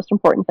really the most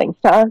important things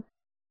to us.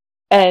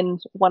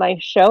 And when I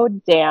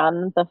showed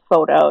Dan the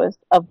photos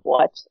of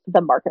what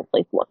the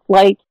marketplace looked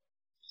like,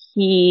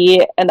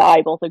 he and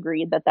I both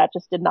agreed that that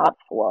just did not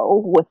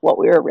flow with what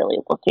we were really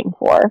looking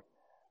for.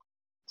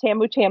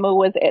 Tamu Tamu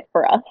was it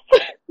for us.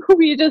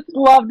 We just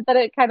loved that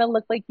it kind of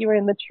looked like you were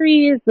in the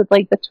trees with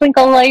like the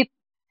twinkle lights.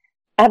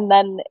 And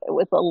then it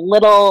was a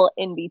little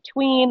in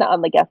between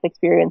on the guest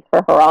experience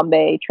for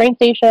Harambe train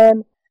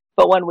station.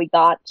 But when we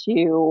got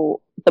to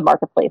the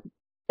marketplace,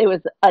 it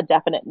was a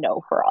definite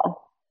no for us.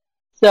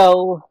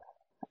 So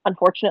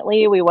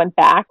unfortunately, we went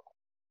back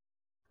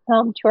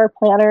to our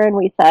planner and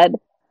we said,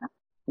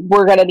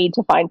 we're going to need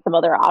to find some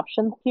other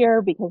options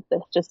here because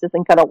this just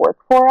isn't going to work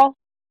for us.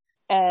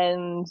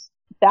 And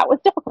that was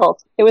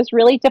difficult. It was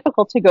really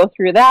difficult to go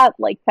through that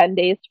like 10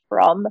 days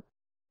from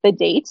the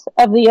date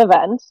of the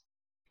event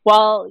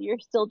while you're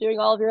still doing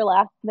all of your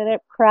last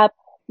minute prep.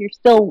 You're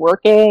still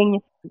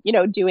working,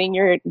 doing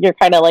your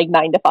kind of like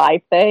 9 to 5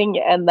 thing.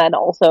 And then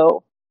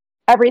also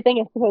everything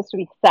is supposed to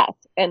be set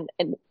and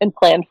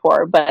planned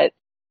for. But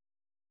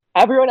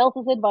everyone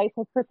else's advice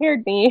has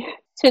prepared me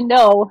to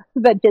know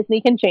that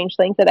Disney can change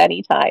things at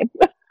any time.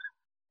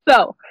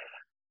 So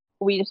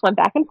we just went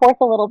back and forth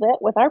a little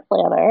bit with our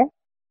planner.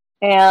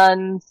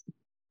 And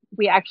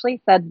we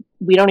actually said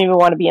we don't even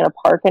want to be in a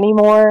park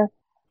anymore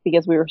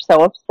because we were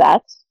so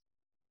upset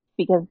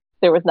because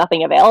there was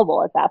nothing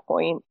available at that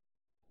point.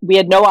 We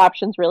had no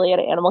options really at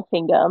Animal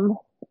Kingdom,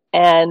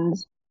 and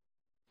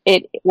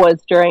it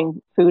was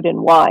during food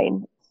and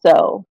wine.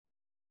 So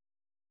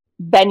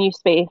venue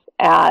space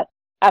at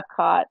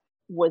Epcot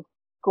was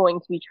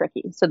going to be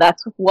tricky. So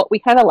that's what we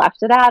kind of left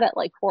it at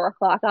like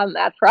 4:00 on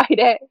that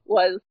Friday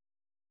was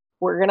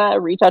we're going to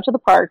reach out to the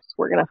parks.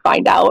 We're going to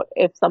find out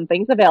if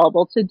something's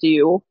available to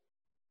do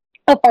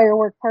a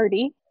firework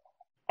party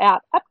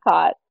at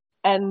Epcot.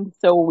 And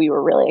so we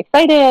were really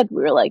excited.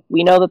 We were like,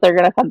 we know that they're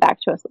going to come back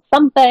to us with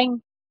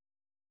something.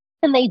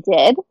 And they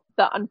did.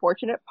 The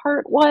unfortunate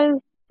part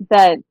was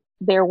that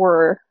there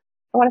were,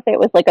 I want to say it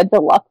was like a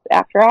deluxe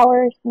after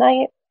hours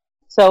night.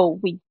 So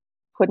we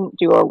couldn't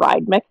do a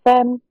ride mix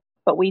in,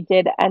 but we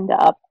did end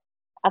up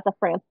at the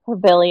France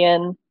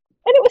Pavilion. And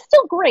it was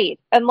still great.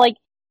 And like,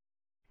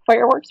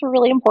 fireworks were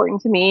really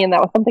important to me, and that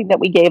was something that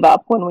we gave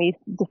up when we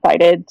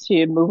decided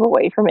to move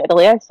away from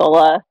Italy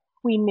Isola.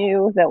 We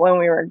knew that when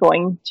we were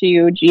going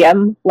to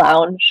GM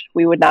Lounge,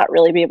 we would not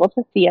really be able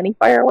to see any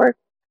fireworks.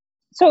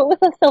 So it was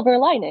a silver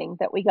lining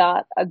that we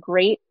got a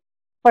great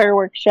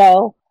fireworks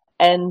show,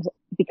 and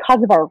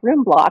because of our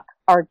room block,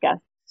 our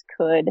guests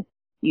could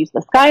use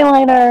the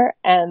Skyliner,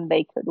 and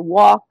they could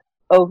walk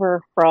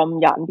over from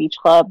Yacht and Beach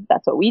Club.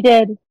 That's what we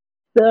did.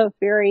 The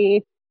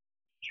very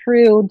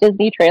true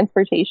Disney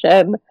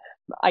transportation.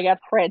 I got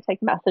frantic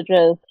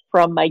messages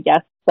from my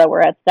guests that were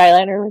at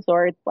Skyliner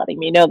Resorts letting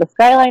me know the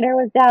Skyliner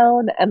was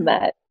down and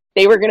that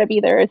they were going to be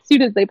there as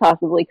soon as they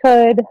possibly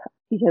could,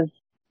 because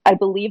I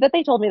believe that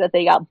they told me that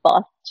they got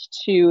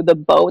bused to the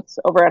boats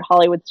over at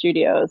Hollywood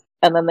Studios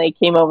and then they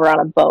came over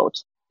on a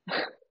boat.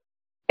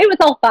 It was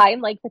all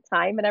fine, like the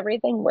time and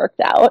everything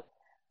worked out,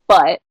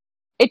 but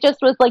it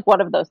just was like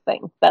one of those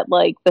things that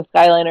like the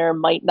Skyliner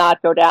might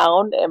not go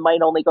down. It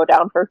might only go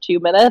down for 2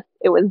 minutes.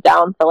 It was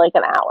down for like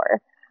an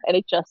hour. And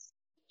it just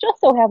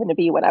so happened to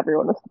be when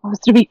everyone was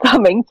supposed to be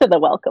coming to the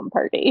welcome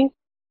party.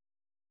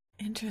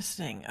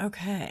 Interesting.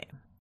 Okay.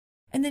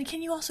 And then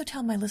can you also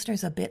tell my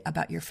listeners a bit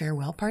about your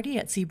farewell party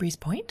at Seabreeze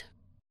Point?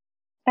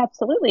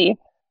 Absolutely.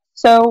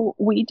 So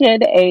we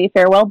did a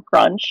farewell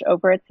brunch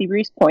over at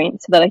Seabreeze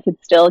Point so that I could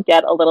still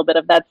get a little bit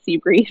of that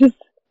Seabreeze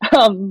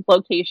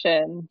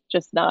location,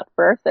 just not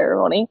for our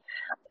ceremony.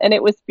 And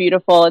it was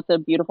beautiful. It's a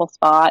beautiful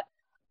spot.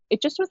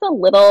 It just was a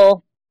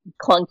little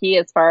clunky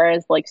as far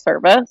as like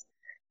service.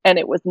 And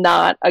it was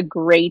not a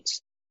great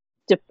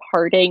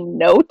departing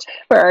note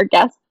for our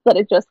guests that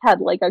it just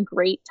had like a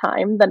great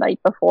time the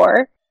night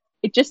before.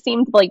 It just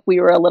seemed like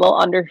we were a little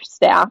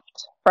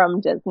understaffed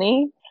from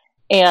Disney.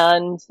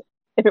 And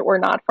if it were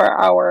not for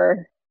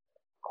our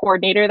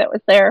coordinator that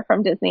was there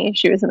from Disney,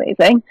 she was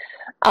amazing.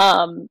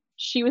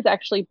 She was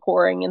actually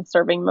pouring and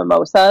serving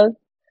mimosas.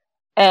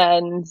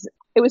 And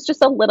it was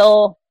just a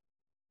little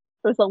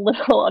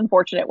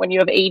unfortunate when you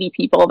have 80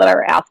 people that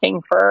are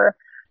asking for,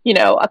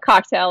 a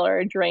cocktail or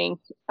a drink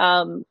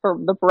for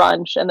the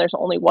brunch and there's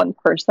only one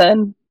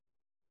person.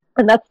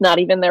 And that's not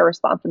even their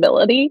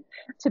responsibility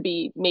to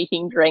be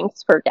making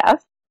drinks for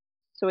guests.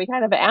 So we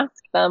kind of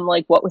asked them,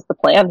 like, what was the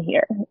plan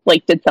here?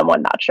 Like, did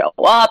someone not show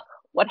up?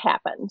 What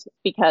happened?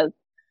 Because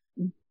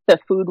the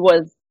food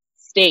was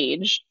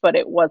staged, but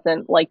it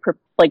wasn't like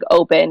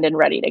opened and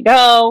ready to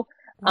go.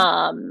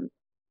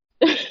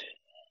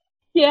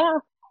 Yeah.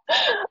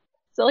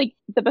 So like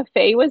the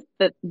buffet was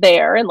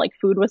there and like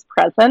food was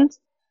present.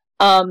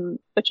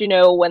 But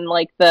when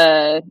like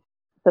the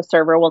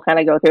server will kind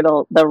of go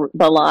through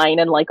the line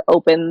and like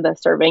open the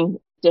serving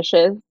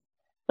dishes,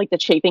 like the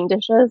chafing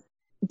dishes.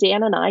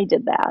 Dan and I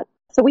did that.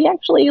 So we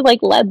actually like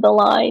led the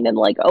line and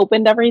like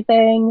opened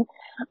everything.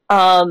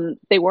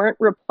 They weren't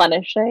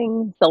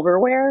replenishing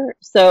silverware.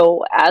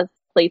 So as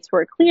plates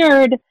were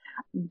cleared,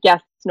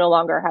 guests no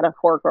longer had a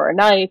fork or a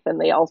knife, and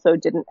they also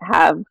didn't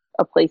have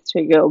a place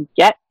to go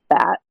get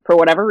that for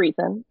whatever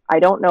reason. I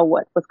don't know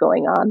what was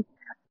going on.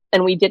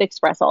 And we did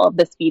express all of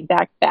this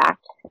feedback back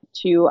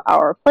to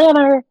our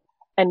planner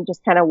and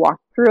just kind of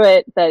walked through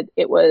it, that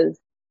it was,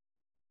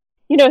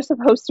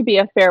 supposed to be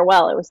a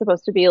farewell. It was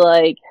supposed to be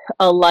like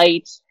a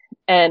light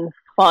and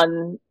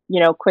fun,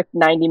 quick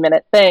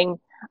 90-minute thing.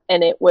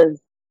 And it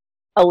was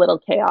a little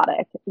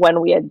chaotic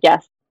when we had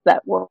guests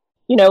that were,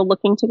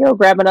 looking to go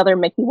grab another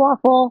Mickey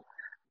waffle,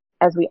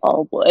 as we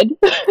all would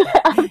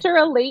after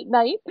a late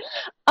night.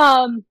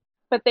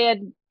 But they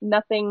had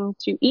nothing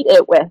to eat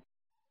it with.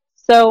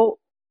 So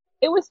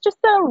it was just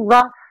a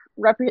rough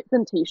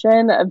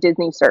representation of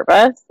Disney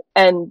service,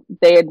 and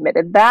they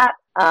admitted that.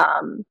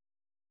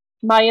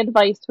 My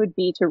advice would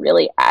be to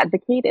really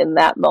advocate in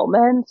that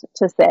moment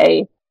to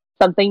say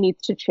something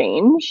needs to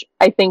change.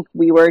 I think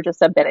we were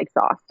just a bit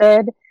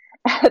exhausted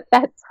at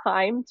that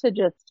time to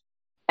just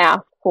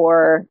ask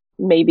for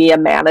maybe a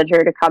manager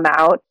to come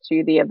out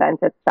to the event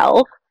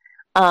itself.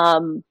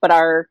 But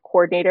our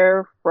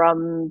coordinator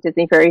from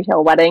Disney Fairy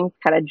Tale Weddings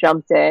kind of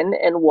jumped in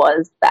and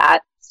was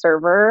that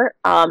server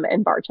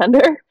and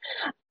bartender.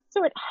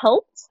 So it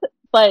helped,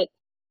 but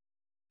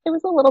it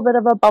was a little bit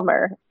of a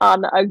bummer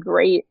on a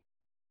great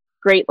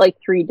like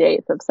 3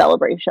 days of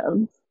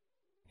celebrations.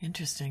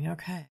 Interesting.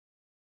 Okay.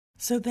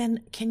 So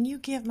then can you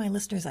give my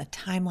listeners a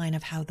timeline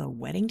of how the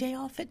wedding day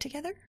all fit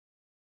together?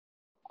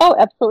 Oh,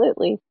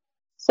 absolutely.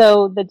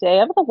 So the day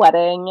of the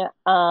wedding,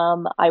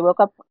 I woke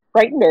up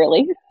bright and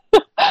early.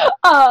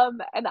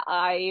 And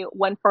I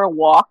went for a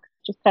walk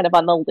just kind of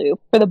on the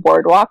loop for the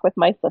boardwalk with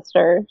my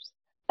sisters,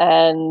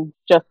 and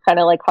just kind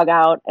of like hung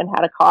out and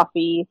had a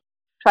coffee,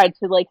 tried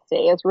to like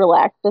stay as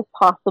relaxed as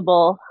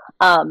possible.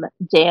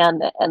 Dan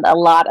and a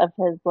lot of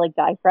his like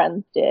guy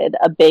friends did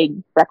a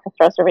big breakfast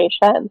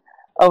reservation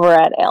over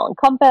at Ale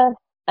 & Compass,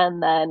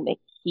 and then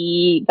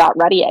he got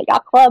ready at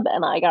Yacht Club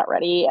and I got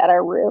ready at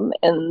our room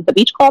in the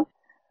Beach Club.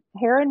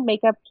 Hair and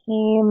makeup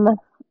came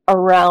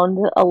around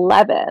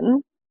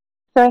 11.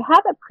 So I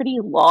had a pretty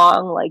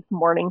long like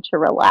morning to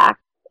relax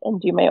and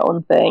do my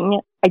own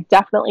thing. I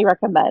definitely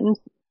recommend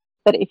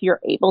that if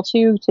you're able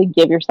to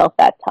give yourself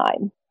that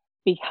time,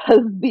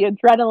 because the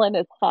adrenaline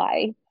is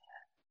high.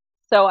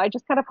 So I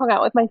just kind of hung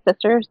out with my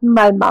sisters and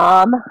my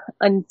mom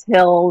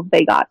until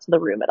they got to the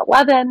room at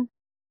 11.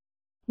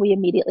 We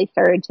immediately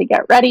started to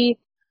get ready.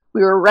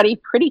 We were ready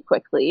pretty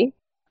quickly.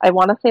 I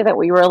want to say that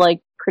we were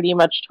like pretty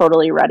much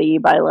totally ready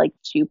by like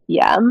 2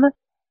 p.m.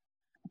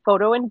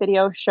 Photo and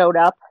video showed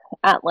up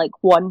at like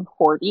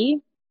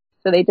 1:40.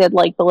 So they did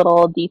like the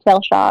little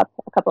detail shots,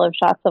 a couple of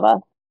shots of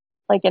us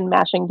like in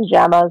matching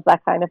pajamas,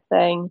 that kind of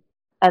thing.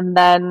 And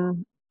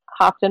then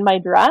hopped in my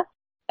dress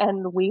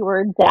and we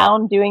were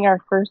down doing our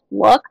first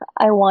look,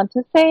 I want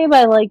to say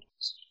by like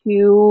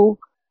 2:45-ish.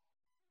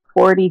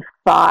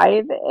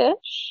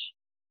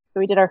 So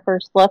we did our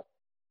first look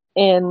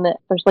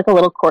there's like a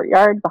little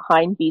courtyard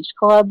behind Beach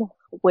Club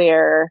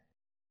where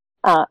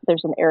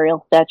there's an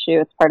Ariel statue.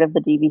 It's part of the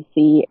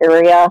DVC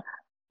area.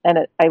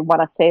 And I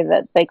want to say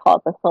that they call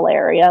it the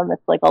solarium.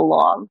 It's like a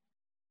long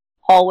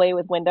hallway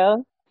with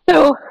windows.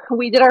 So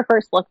we did our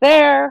first look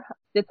there,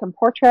 did some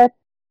portraits,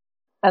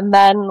 and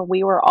then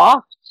we were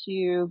off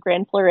to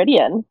Grand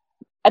Floridian.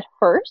 At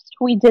first,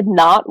 we did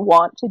not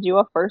want to do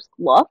a first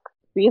look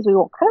because we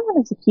kind of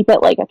wanted to keep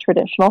it like a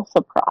traditional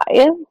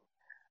surprise,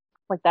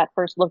 like that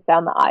first look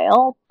down the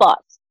aisle.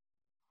 But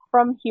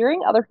from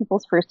hearing other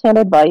people's firsthand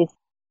advice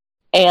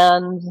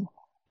and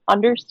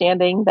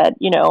understanding that,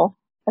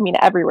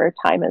 everywhere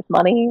time is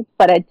money,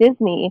 but at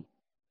Disney,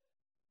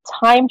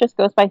 time just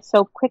goes by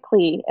so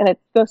quickly, and it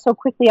goes so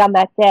quickly on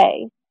that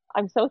day.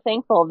 I'm so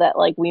thankful that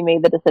like we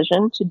made the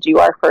decision to do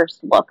our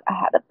first look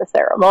ahead of the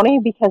ceremony,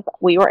 because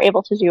we were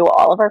able to do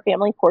all of our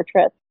family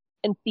portraits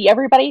and see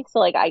everybody. So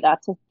like I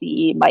got to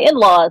see my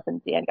in-laws,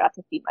 and Dan got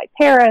to see my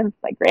parents,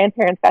 my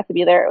grandparents got to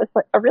be there. It was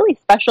like a really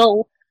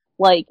special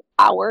like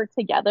hour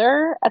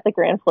together at the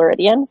Grand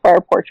Floridian for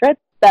our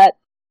portraits that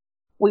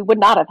we would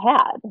not have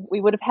had. We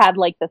would have had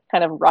like this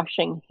kind of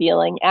rushing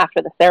feeling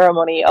after the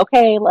ceremony.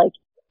 Okay,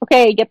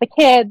 get the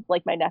kids.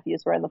 Like my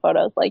nephews were in the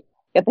photos, like,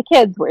 get the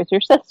kids. Where's your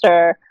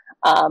sister?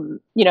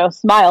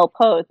 Smile,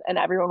 pose. And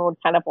everyone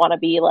would kind of want to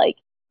be like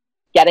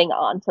getting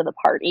on to the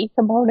party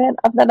component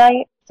of the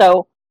night.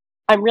 So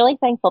I'm really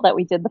thankful that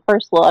we did the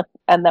first look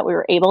and that we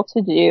were able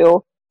to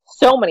do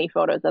so many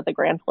photos at the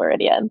Grand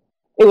Floridian.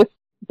 It was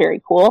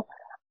very cool,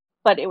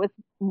 but it was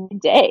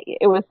midday.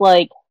 It was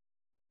like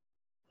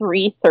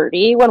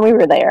 3:30 when we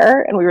were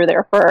there, and we were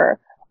there for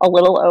a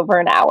little over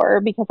an hour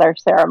because our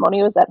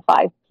ceremony was at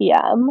 5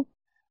 p.m.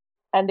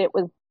 and it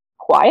was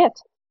quiet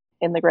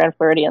in the Grand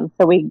Floridian.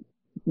 So we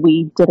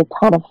did a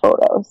ton of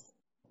photos,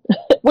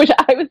 which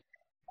I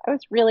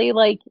was really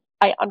like,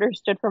 I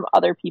understood from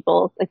other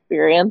people's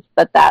experience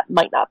that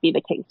might not be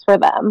the case for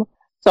them.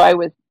 So I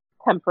was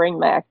tempering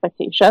my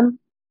expectation,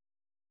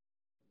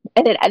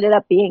 and it ended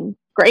up being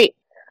great.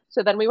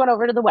 So then we went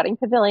over to the wedding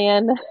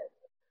pavilion.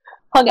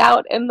 hung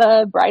out in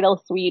the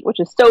bridal suite, which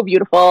is so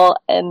beautiful.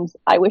 And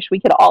I wish we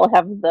could all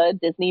have the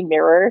Disney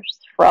mirrors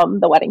from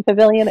the wedding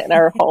pavilion in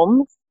our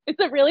homes. It's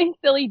a really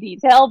silly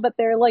detail, but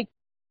they're like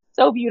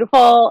so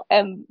beautiful.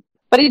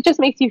 But it just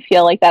makes you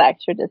feel like that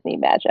extra Disney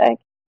magic.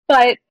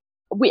 But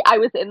I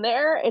was in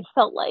there. It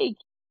felt like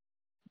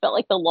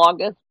the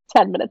longest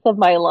 10 minutes of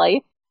my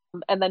life,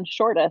 and then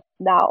shortest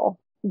now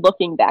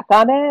looking back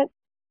on it.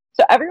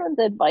 So everyone's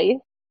advice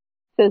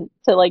to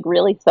like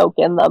really soak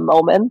in the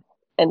moment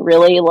and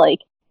really like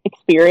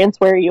experience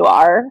where you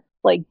are,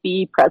 like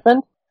be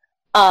present.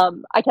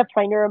 I kept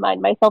trying to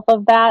remind myself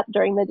of that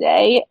during the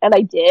day, and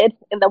I did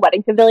in the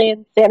wedding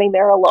pavilion, standing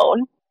there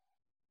alone.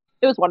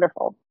 It was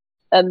wonderful.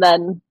 And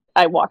then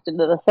I walked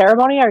into the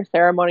ceremony. Our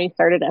ceremony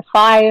started at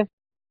 5.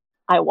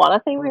 I want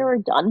to say we were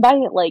done by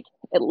like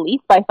at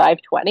least by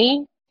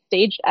 5:20.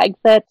 Stage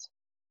exit,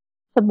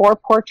 some more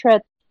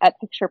portraits at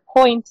Picture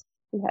Point.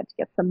 We had to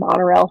get some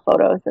monorail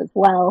photos as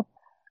well.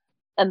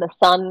 And the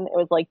sun, it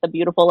was like the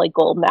beautiful like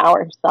golden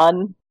hour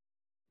sun.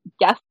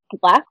 Guests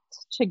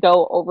left to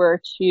go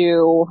over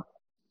to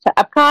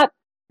Epcot.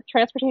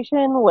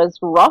 Transportation was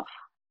rough.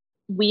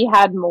 We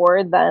had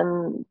more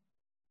than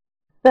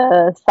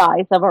the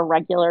size of a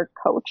regular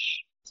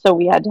coach. So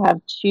we had to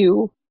have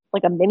 2,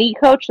 like a mini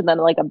coach and then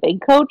like a big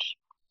coach.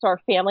 So our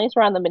families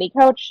were on the mini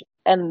coach,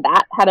 and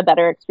that had a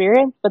better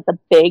experience. But the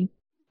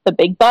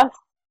big bus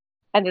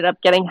ended up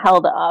getting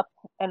held up,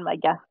 and my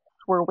guests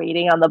were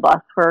waiting on the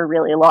bus for a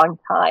really long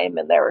time,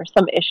 and there were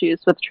some issues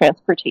with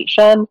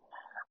transportation.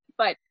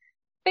 But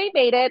they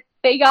made it.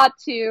 They got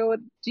to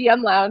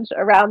GM Lounge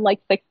around like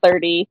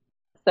 6:30.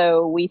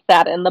 So we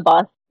sat in the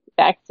bus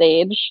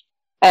backstage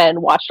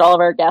and watched all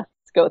of our guests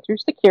go through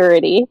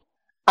security,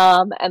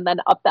 and then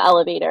up the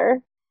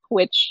elevator,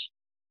 which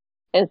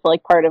is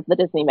like part of the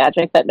Disney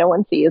magic that no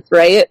one sees,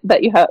 right?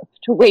 That you have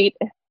to wait.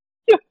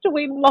 You have to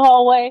wait in the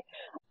hallway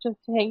just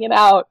hanging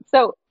out.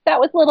 So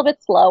that was a little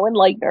bit slow and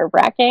like nerve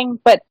wracking,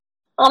 but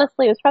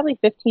honestly, it was probably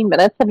 15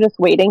 minutes of just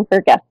waiting for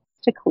guests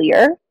to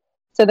clear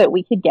so that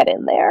we could get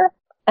in there.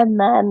 And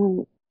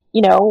then,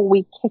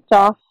 we kicked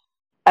off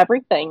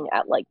everything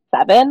at like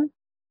 7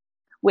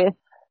 with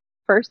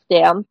first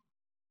dance,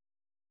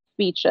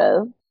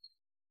 speeches,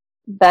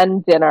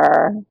 then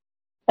dinner,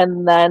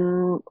 and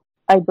then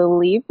I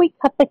believe we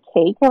cut the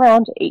cake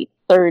around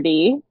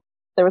 8:30.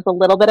 There was a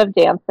little bit of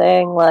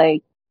dancing,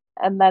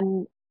 and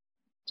then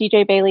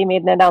DJ Bailey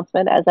made an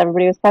announcement as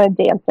everybody was kind of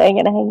dancing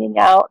and hanging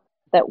out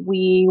that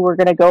we were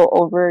going to go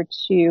over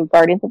to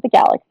Guardians of the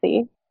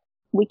Galaxy.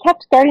 We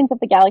kept Guardians of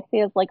the Galaxy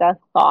as like a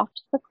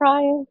soft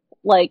surprise.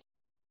 Like,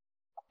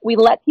 we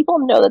let people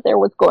know that there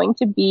was going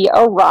to be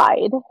a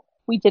ride.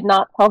 We did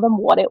not tell them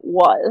what it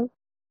was.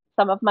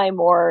 Some of my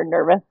more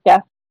nervous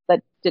guests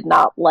that did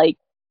not like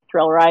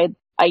thrill rides,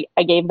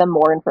 I gave them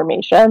more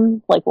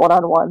information, like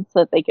one-on-one, so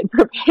that they could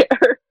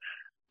prepare.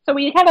 So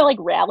we kind of like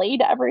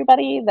rallied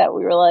everybody that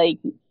we were like,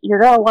 you're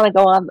going to want to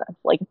go on this.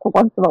 Like, it's a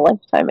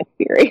once-in-a-lifetime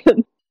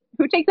experience.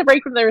 Who takes a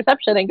break from the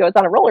reception and goes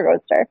on a roller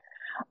coaster?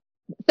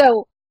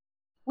 So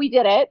we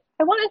did it.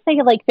 I want to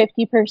say like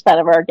 50%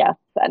 of our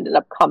guests ended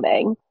up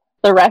coming.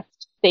 The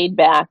rest stayed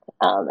back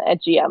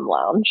at GM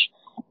Lounge.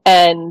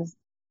 And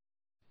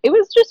it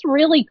was just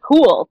really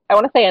cool. I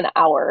want to say an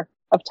hour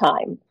of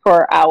time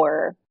for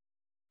our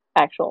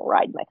actual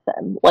ride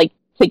mix-in. Like,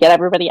 to get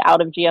everybody out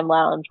of GM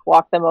Lounge,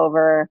 walk them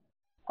over.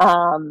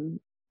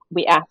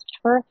 We asked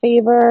for a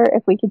favor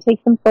if we could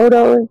take some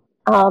photos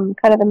kind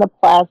of in the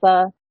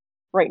plaza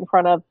right in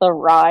front of the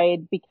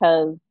ride,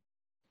 because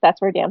that's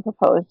where Dan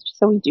proposed.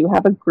 So we do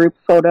have a group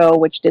photo,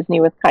 which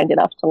Disney was kind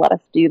enough to let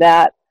us do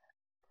that,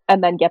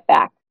 and then get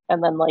back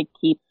and then like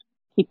keep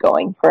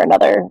going for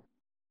another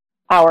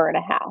hour and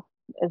a half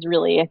is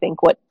really, I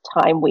think, what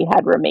time we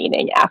had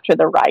remaining after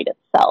the ride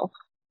itself,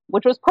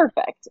 which was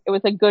perfect. It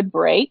was a good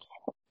break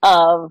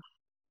of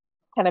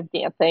kind of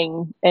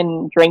dancing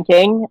and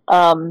drinking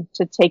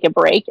to take a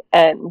break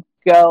and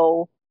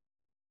go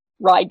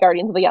ride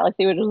Guardians of the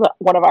Galaxy, which was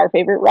one of our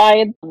favorite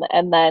rides,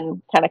 and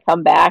then kind of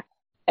come back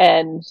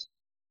and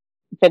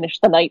finish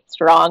the night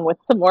strong with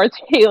some more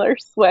Taylor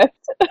Swift.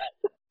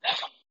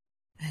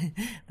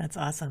 That's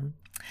awesome.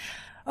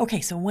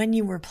 Okay, so when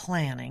you were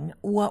planning,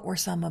 what were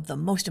some of the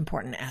most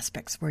important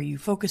aspects where you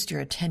focused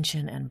your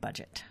attention and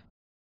budget?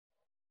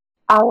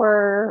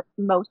 Our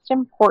most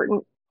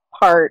important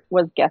part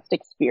was guest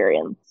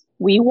experience.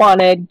 We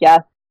wanted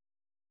guests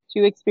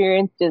to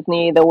experience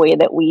Disney the way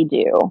that we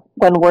do.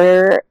 When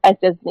we're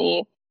at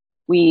Disney,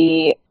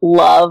 we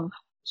love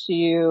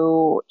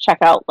to check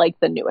out like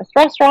the newest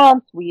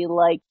restaurants. We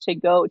like to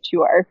go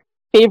to our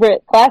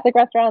favorite classic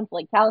restaurants,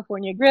 like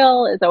California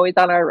Grill is always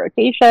on our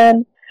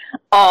rotation.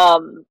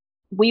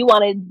 We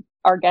wanted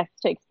our guests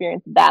to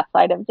experience that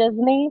side of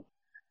Disney,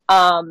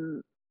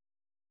 that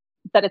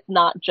it's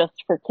not just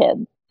for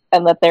kids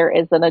and that there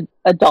is an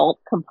adult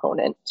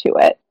component to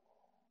it.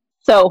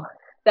 So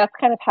that's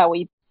kind of how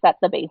we set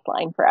the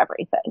baseline for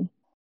everything.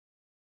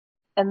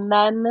 And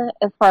then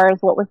as far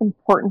as what was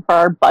important for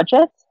our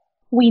budget,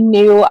 we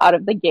knew out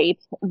of the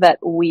gate that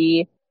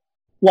we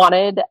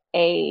wanted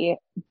a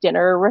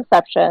dinner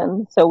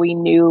reception, so we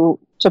knew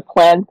to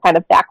plan kind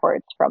of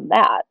backwards from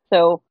that.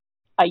 So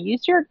I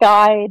used your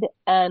guide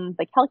and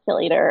the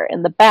calculator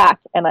in the back,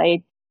 and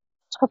I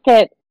took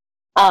it,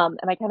 and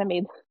I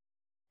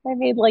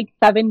made like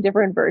 7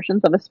 different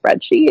versions of a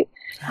spreadsheet,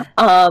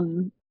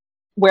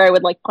 where I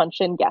would like punch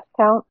in guest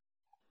count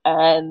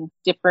and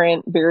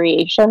different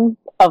variations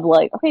of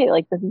like, okay,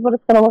 like this is what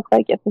it's going to look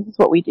like if this is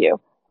what we do.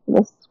 And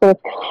this is what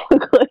it's going to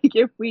look like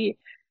if we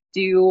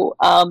do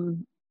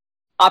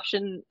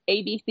option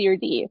A, B, C, or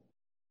D.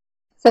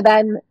 So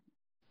then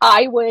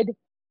I would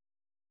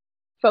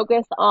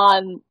focus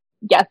on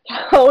guest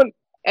count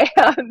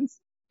and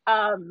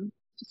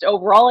just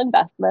overall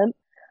investment.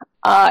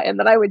 And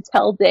then I would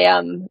tell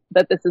Dan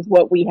that this is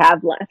what we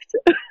have left.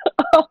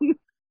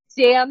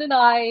 Dan and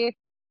I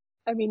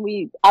mean,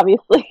 we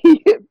obviously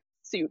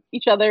suit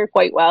each other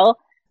quite well.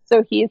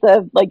 So he's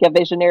a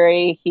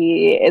visionary.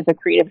 He is a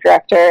creative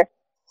director.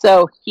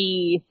 So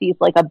he sees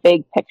like a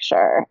big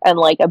picture and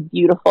like a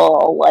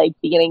beautiful, like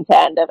beginning to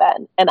end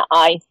event. And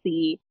I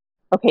see,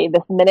 okay,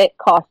 this minute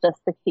cost us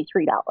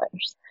 $63.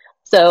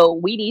 So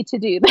we need to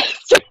do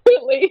this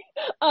differently.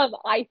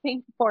 I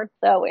think more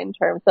so in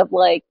terms of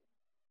like,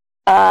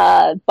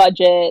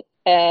 budget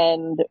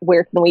and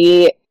where can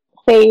we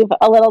save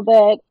a little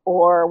bit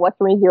or what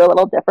can we do a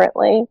little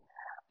differently.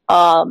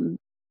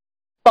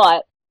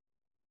 But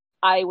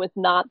I was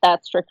not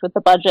that strict with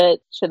the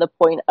budget to the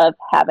point of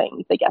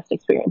having the guest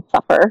experience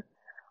suffer.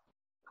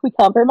 We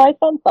compromised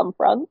on some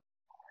fronts,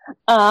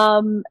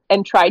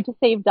 and tried to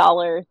save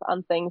dollars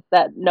on things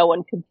that no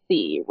one could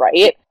see,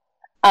 right?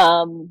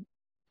 The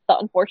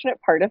unfortunate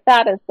part of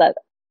that is that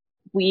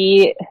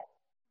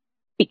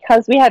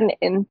because we had an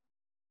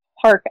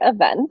in-park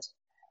event,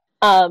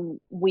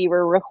 we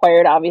were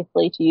required,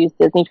 obviously, to use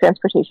Disney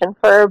transportation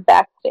for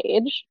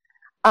backstage.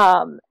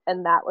 And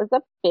that was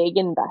a big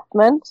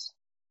investment.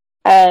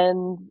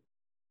 And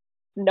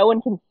no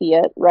one can see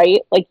it,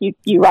 right? Like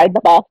you ride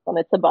the bus and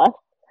it's a bus.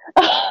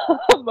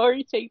 Or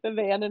you take the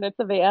van and it's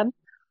a van.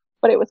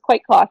 But it was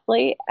quite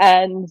costly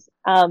and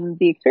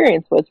the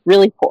experience was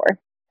really poor.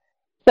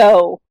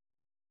 So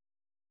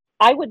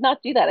I would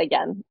not do that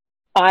again.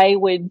 I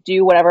would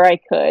do whatever I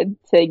could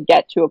to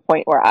get to a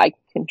point where I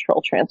could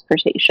control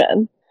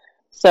transportation.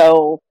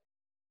 So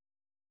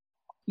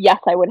yes,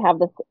 I would have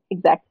this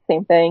exact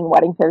same thing,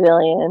 wedding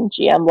pavilion,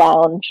 GM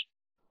lounge.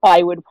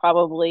 I would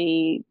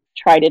probably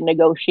try to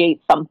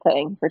negotiate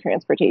something for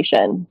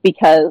transportation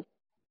because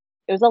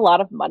it was a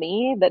lot of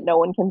money that no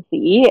one can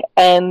see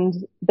and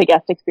the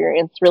guest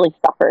experience really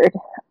suffered.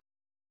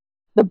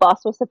 The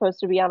bus was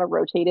supposed to be on a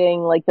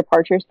rotating like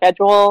departure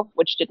schedule,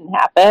 which didn't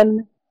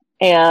happen.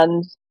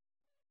 And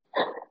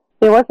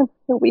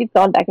we've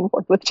gone back and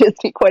forth with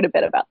Disney quite a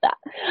bit about that.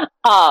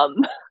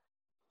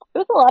 It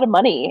was a lot of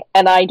money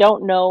and I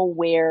don't know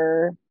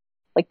where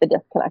like the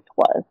disconnect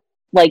was.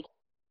 Like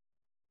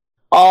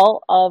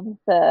all of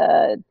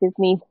the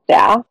Disney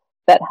staff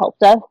that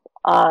helped us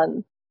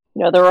on,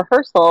 the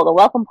rehearsal, the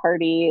welcome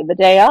party, the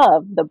day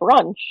of, the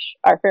brunch,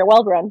 our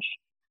farewell brunch,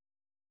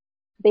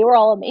 they were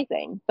all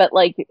amazing. But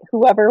like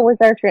whoever was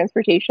our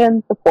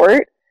transportation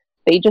support,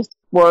 they just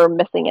were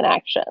missing in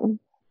action.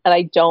 And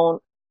I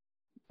don't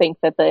think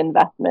that the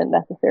investment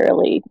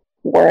necessarily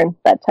warrants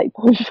that type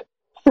of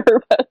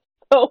service.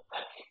 So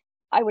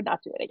I would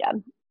not do it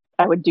again.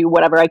 I would do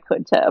whatever I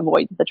could to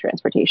avoid the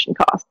transportation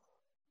costs.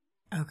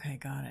 Okay,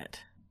 got it.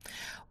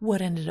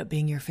 What ended up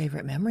being your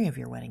favorite memory of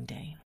your wedding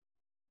day?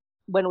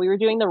 When we were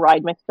doing the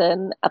ride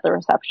mix-in at the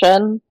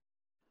reception,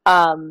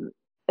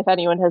 if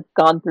anyone has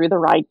gone through the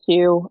ride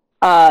queue,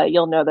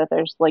 you'll know that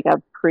there's like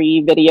a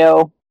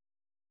pre-video.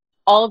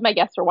 All of my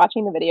guests were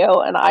watching the video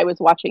and I was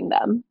watching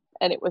them.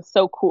 And it was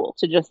so cool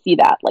to just see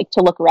that, like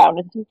to look around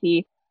and to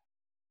see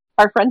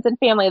our friends and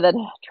family that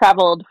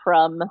traveled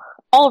from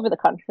all over the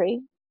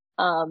country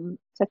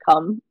to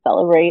come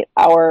celebrate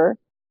our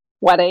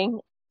wedding.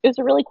 It was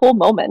a really cool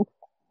moment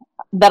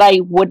that I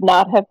would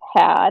not have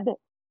had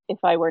if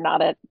I were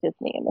not at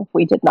Disney and if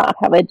we did not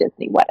have a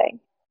Disney wedding.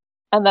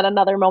 And then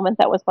another moment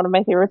that was one of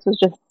my favorites was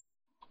just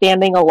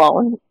standing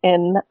alone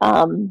in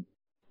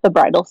the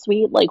bridal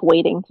suite, like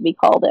waiting to be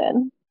called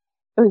in.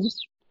 It was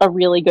just a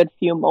really good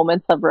few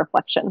moments of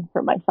reflection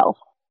for myself.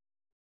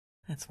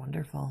 That's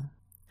wonderful.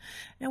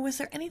 Now, was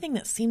there anything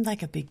that seemed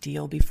like a big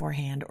deal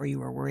beforehand or you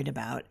were worried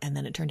about and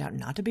then it turned out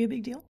not to be a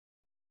big deal?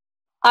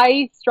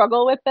 I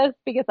struggle with this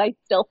because I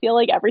still feel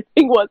like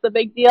everything was a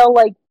big deal.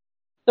 Like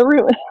the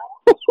room,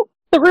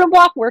 the room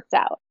block worked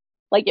out.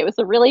 Like it was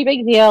a really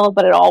big deal,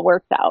 but it all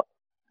worked out.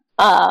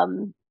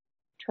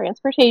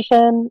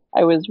 Transportation,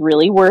 I was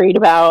really worried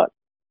about.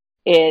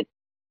 It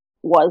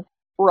was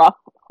rough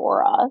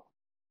for us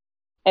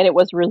and it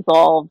was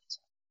resolved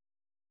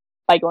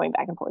by going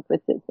back and forth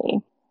with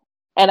Disney.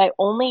 And I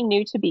only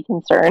knew to be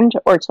concerned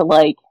or to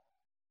like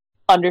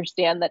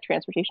understand that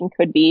transportation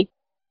could be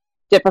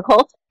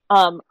difficult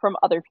from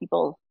other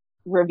people's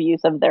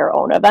reviews of their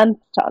own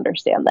events to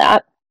understand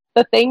that.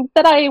 The things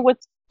that I was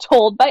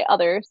told by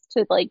others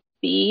to like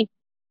be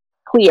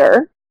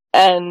clear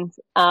and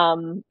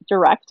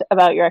direct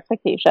about your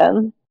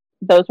expectations.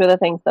 Those were the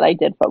things that I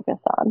did focus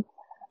on.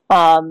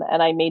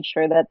 And I made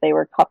sure that they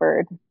were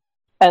covered,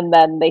 and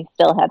then they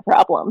still had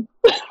problems.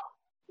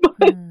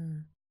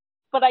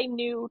 But I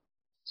knew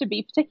to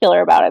be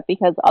particular about it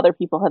because other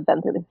people have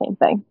been through the same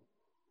thing.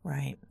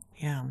 Right.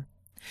 Yeah.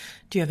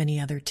 Do you have any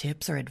other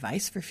tips or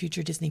advice for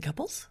future Disney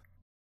couples?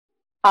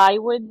 I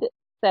would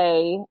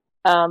say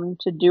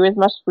to do as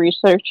much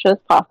research as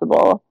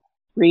possible,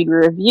 read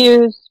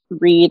reviews,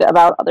 read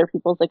about other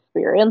people's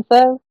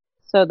experiences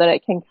so that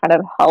it can kind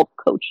of help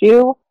coach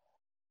you.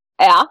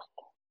 Ask.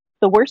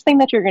 The worst thing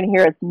that you're going to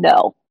hear is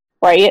no,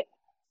 right?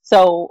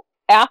 So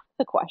ask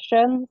the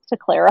questions to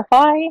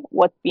clarify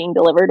what's being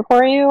delivered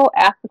for you.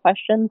 Ask the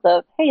questions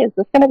of, hey, is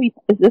this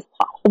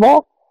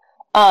possible?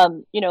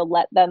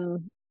 Let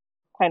them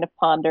kind of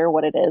ponder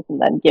what it is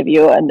and then give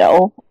you a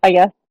no, I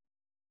guess.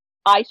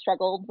 I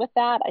struggled with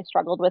that. I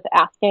struggled with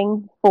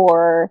asking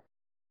for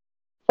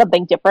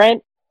something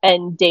different,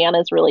 and Dan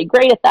is really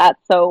great at that.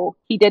 So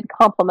he did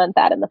complement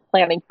that in the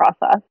planning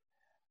process.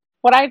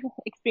 What I've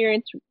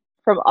experienced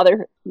from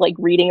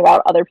reading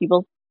about other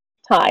people's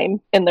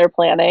time in their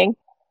planning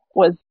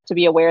was to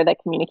be aware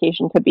that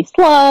communication could be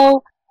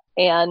slow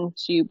and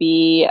to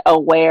be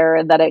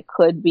aware that it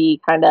could be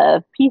kind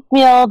of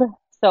piecemealed.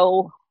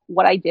 So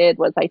what I did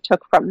was I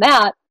took from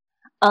that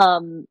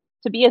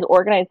to be as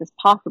organized as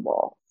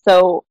possible.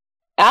 So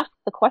ask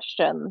the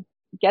question,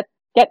 get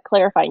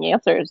clarifying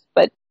answers,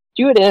 but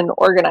do it in an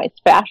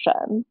organized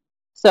fashion.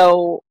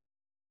 So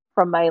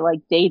from my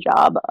day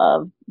job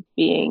of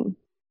being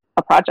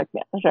a project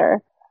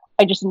manager,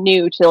 I just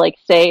knew to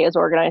stay as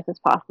organized as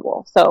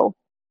possible. So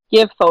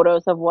give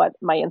photos of what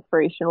my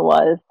inspiration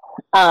was,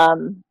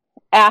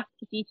 ask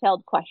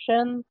detailed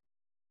questions,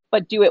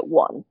 but do it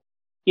once.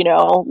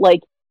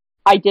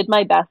 I did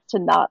my best to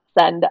not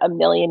send a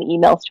million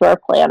emails to our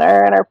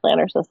planner and our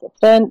planner's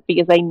assistant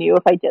because I knew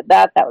if I did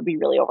that, that would be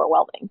really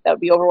overwhelming. That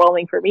would be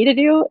overwhelming for me to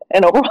do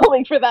and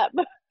overwhelming for them.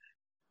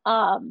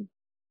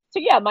 So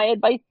yeah, my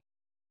advice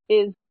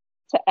is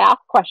to ask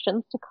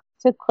questions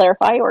to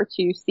clarify or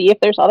to see if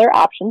there's other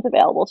options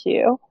available to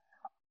you,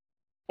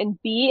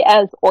 and be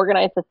as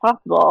organized as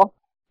possible.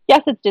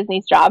 Yes, it's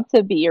Disney's job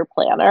to be your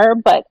planner,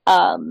 but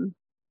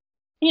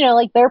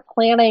they're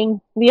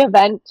planning the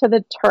event to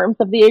the terms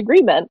of the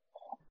agreement.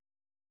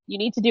 You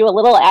need to do a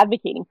little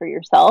advocating for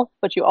yourself,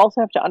 but you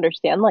also have to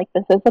understand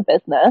this is a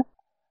business.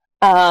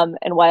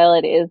 And while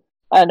it is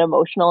an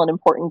emotional and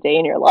important day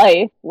in your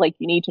life,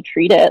 you need to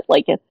treat it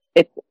like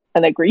it's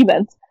an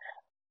agreement.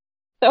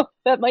 So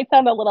that might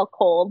sound a little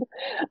cold,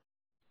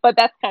 but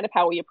that's kind of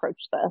how we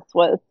approached this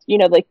was,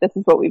 this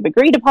is what we've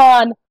agreed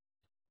upon.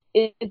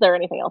 Is there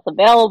anything else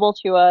available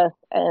to us?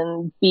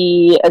 And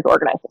be as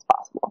organized as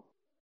possible.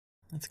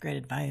 That's great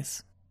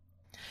advice.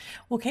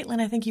 Well,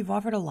 Kaitlyn, I think you've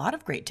offered a lot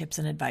of great tips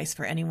and advice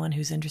for anyone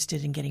who's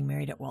interested in getting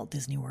married at Walt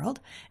Disney World,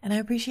 and I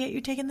appreciate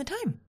you taking the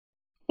time.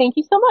 Thank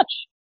you so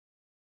much.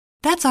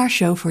 That's our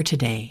show for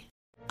today.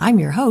 I'm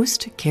your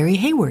host, Carrie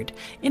Hayward,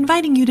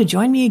 inviting you to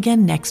join me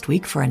again next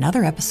week for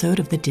another episode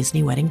of the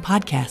Disney Wedding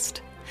Podcast.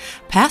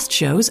 Past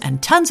shows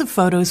and tons of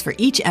photos for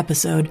each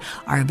episode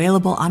are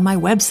available on my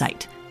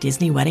website,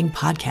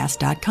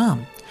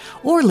 DisneyWeddingPodcast.com,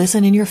 or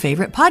listen in your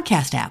favorite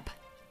podcast app.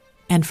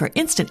 And for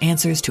instant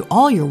answers to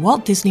all your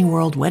Walt Disney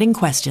World wedding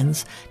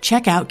questions,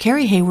 check out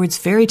Carrie Hayward's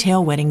Fairy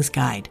Tale Weddings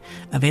Guide,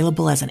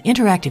 available as an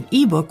interactive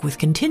ebook with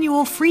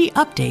continual free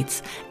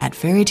updates at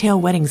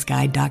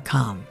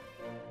fairytaleweddingsguide.com.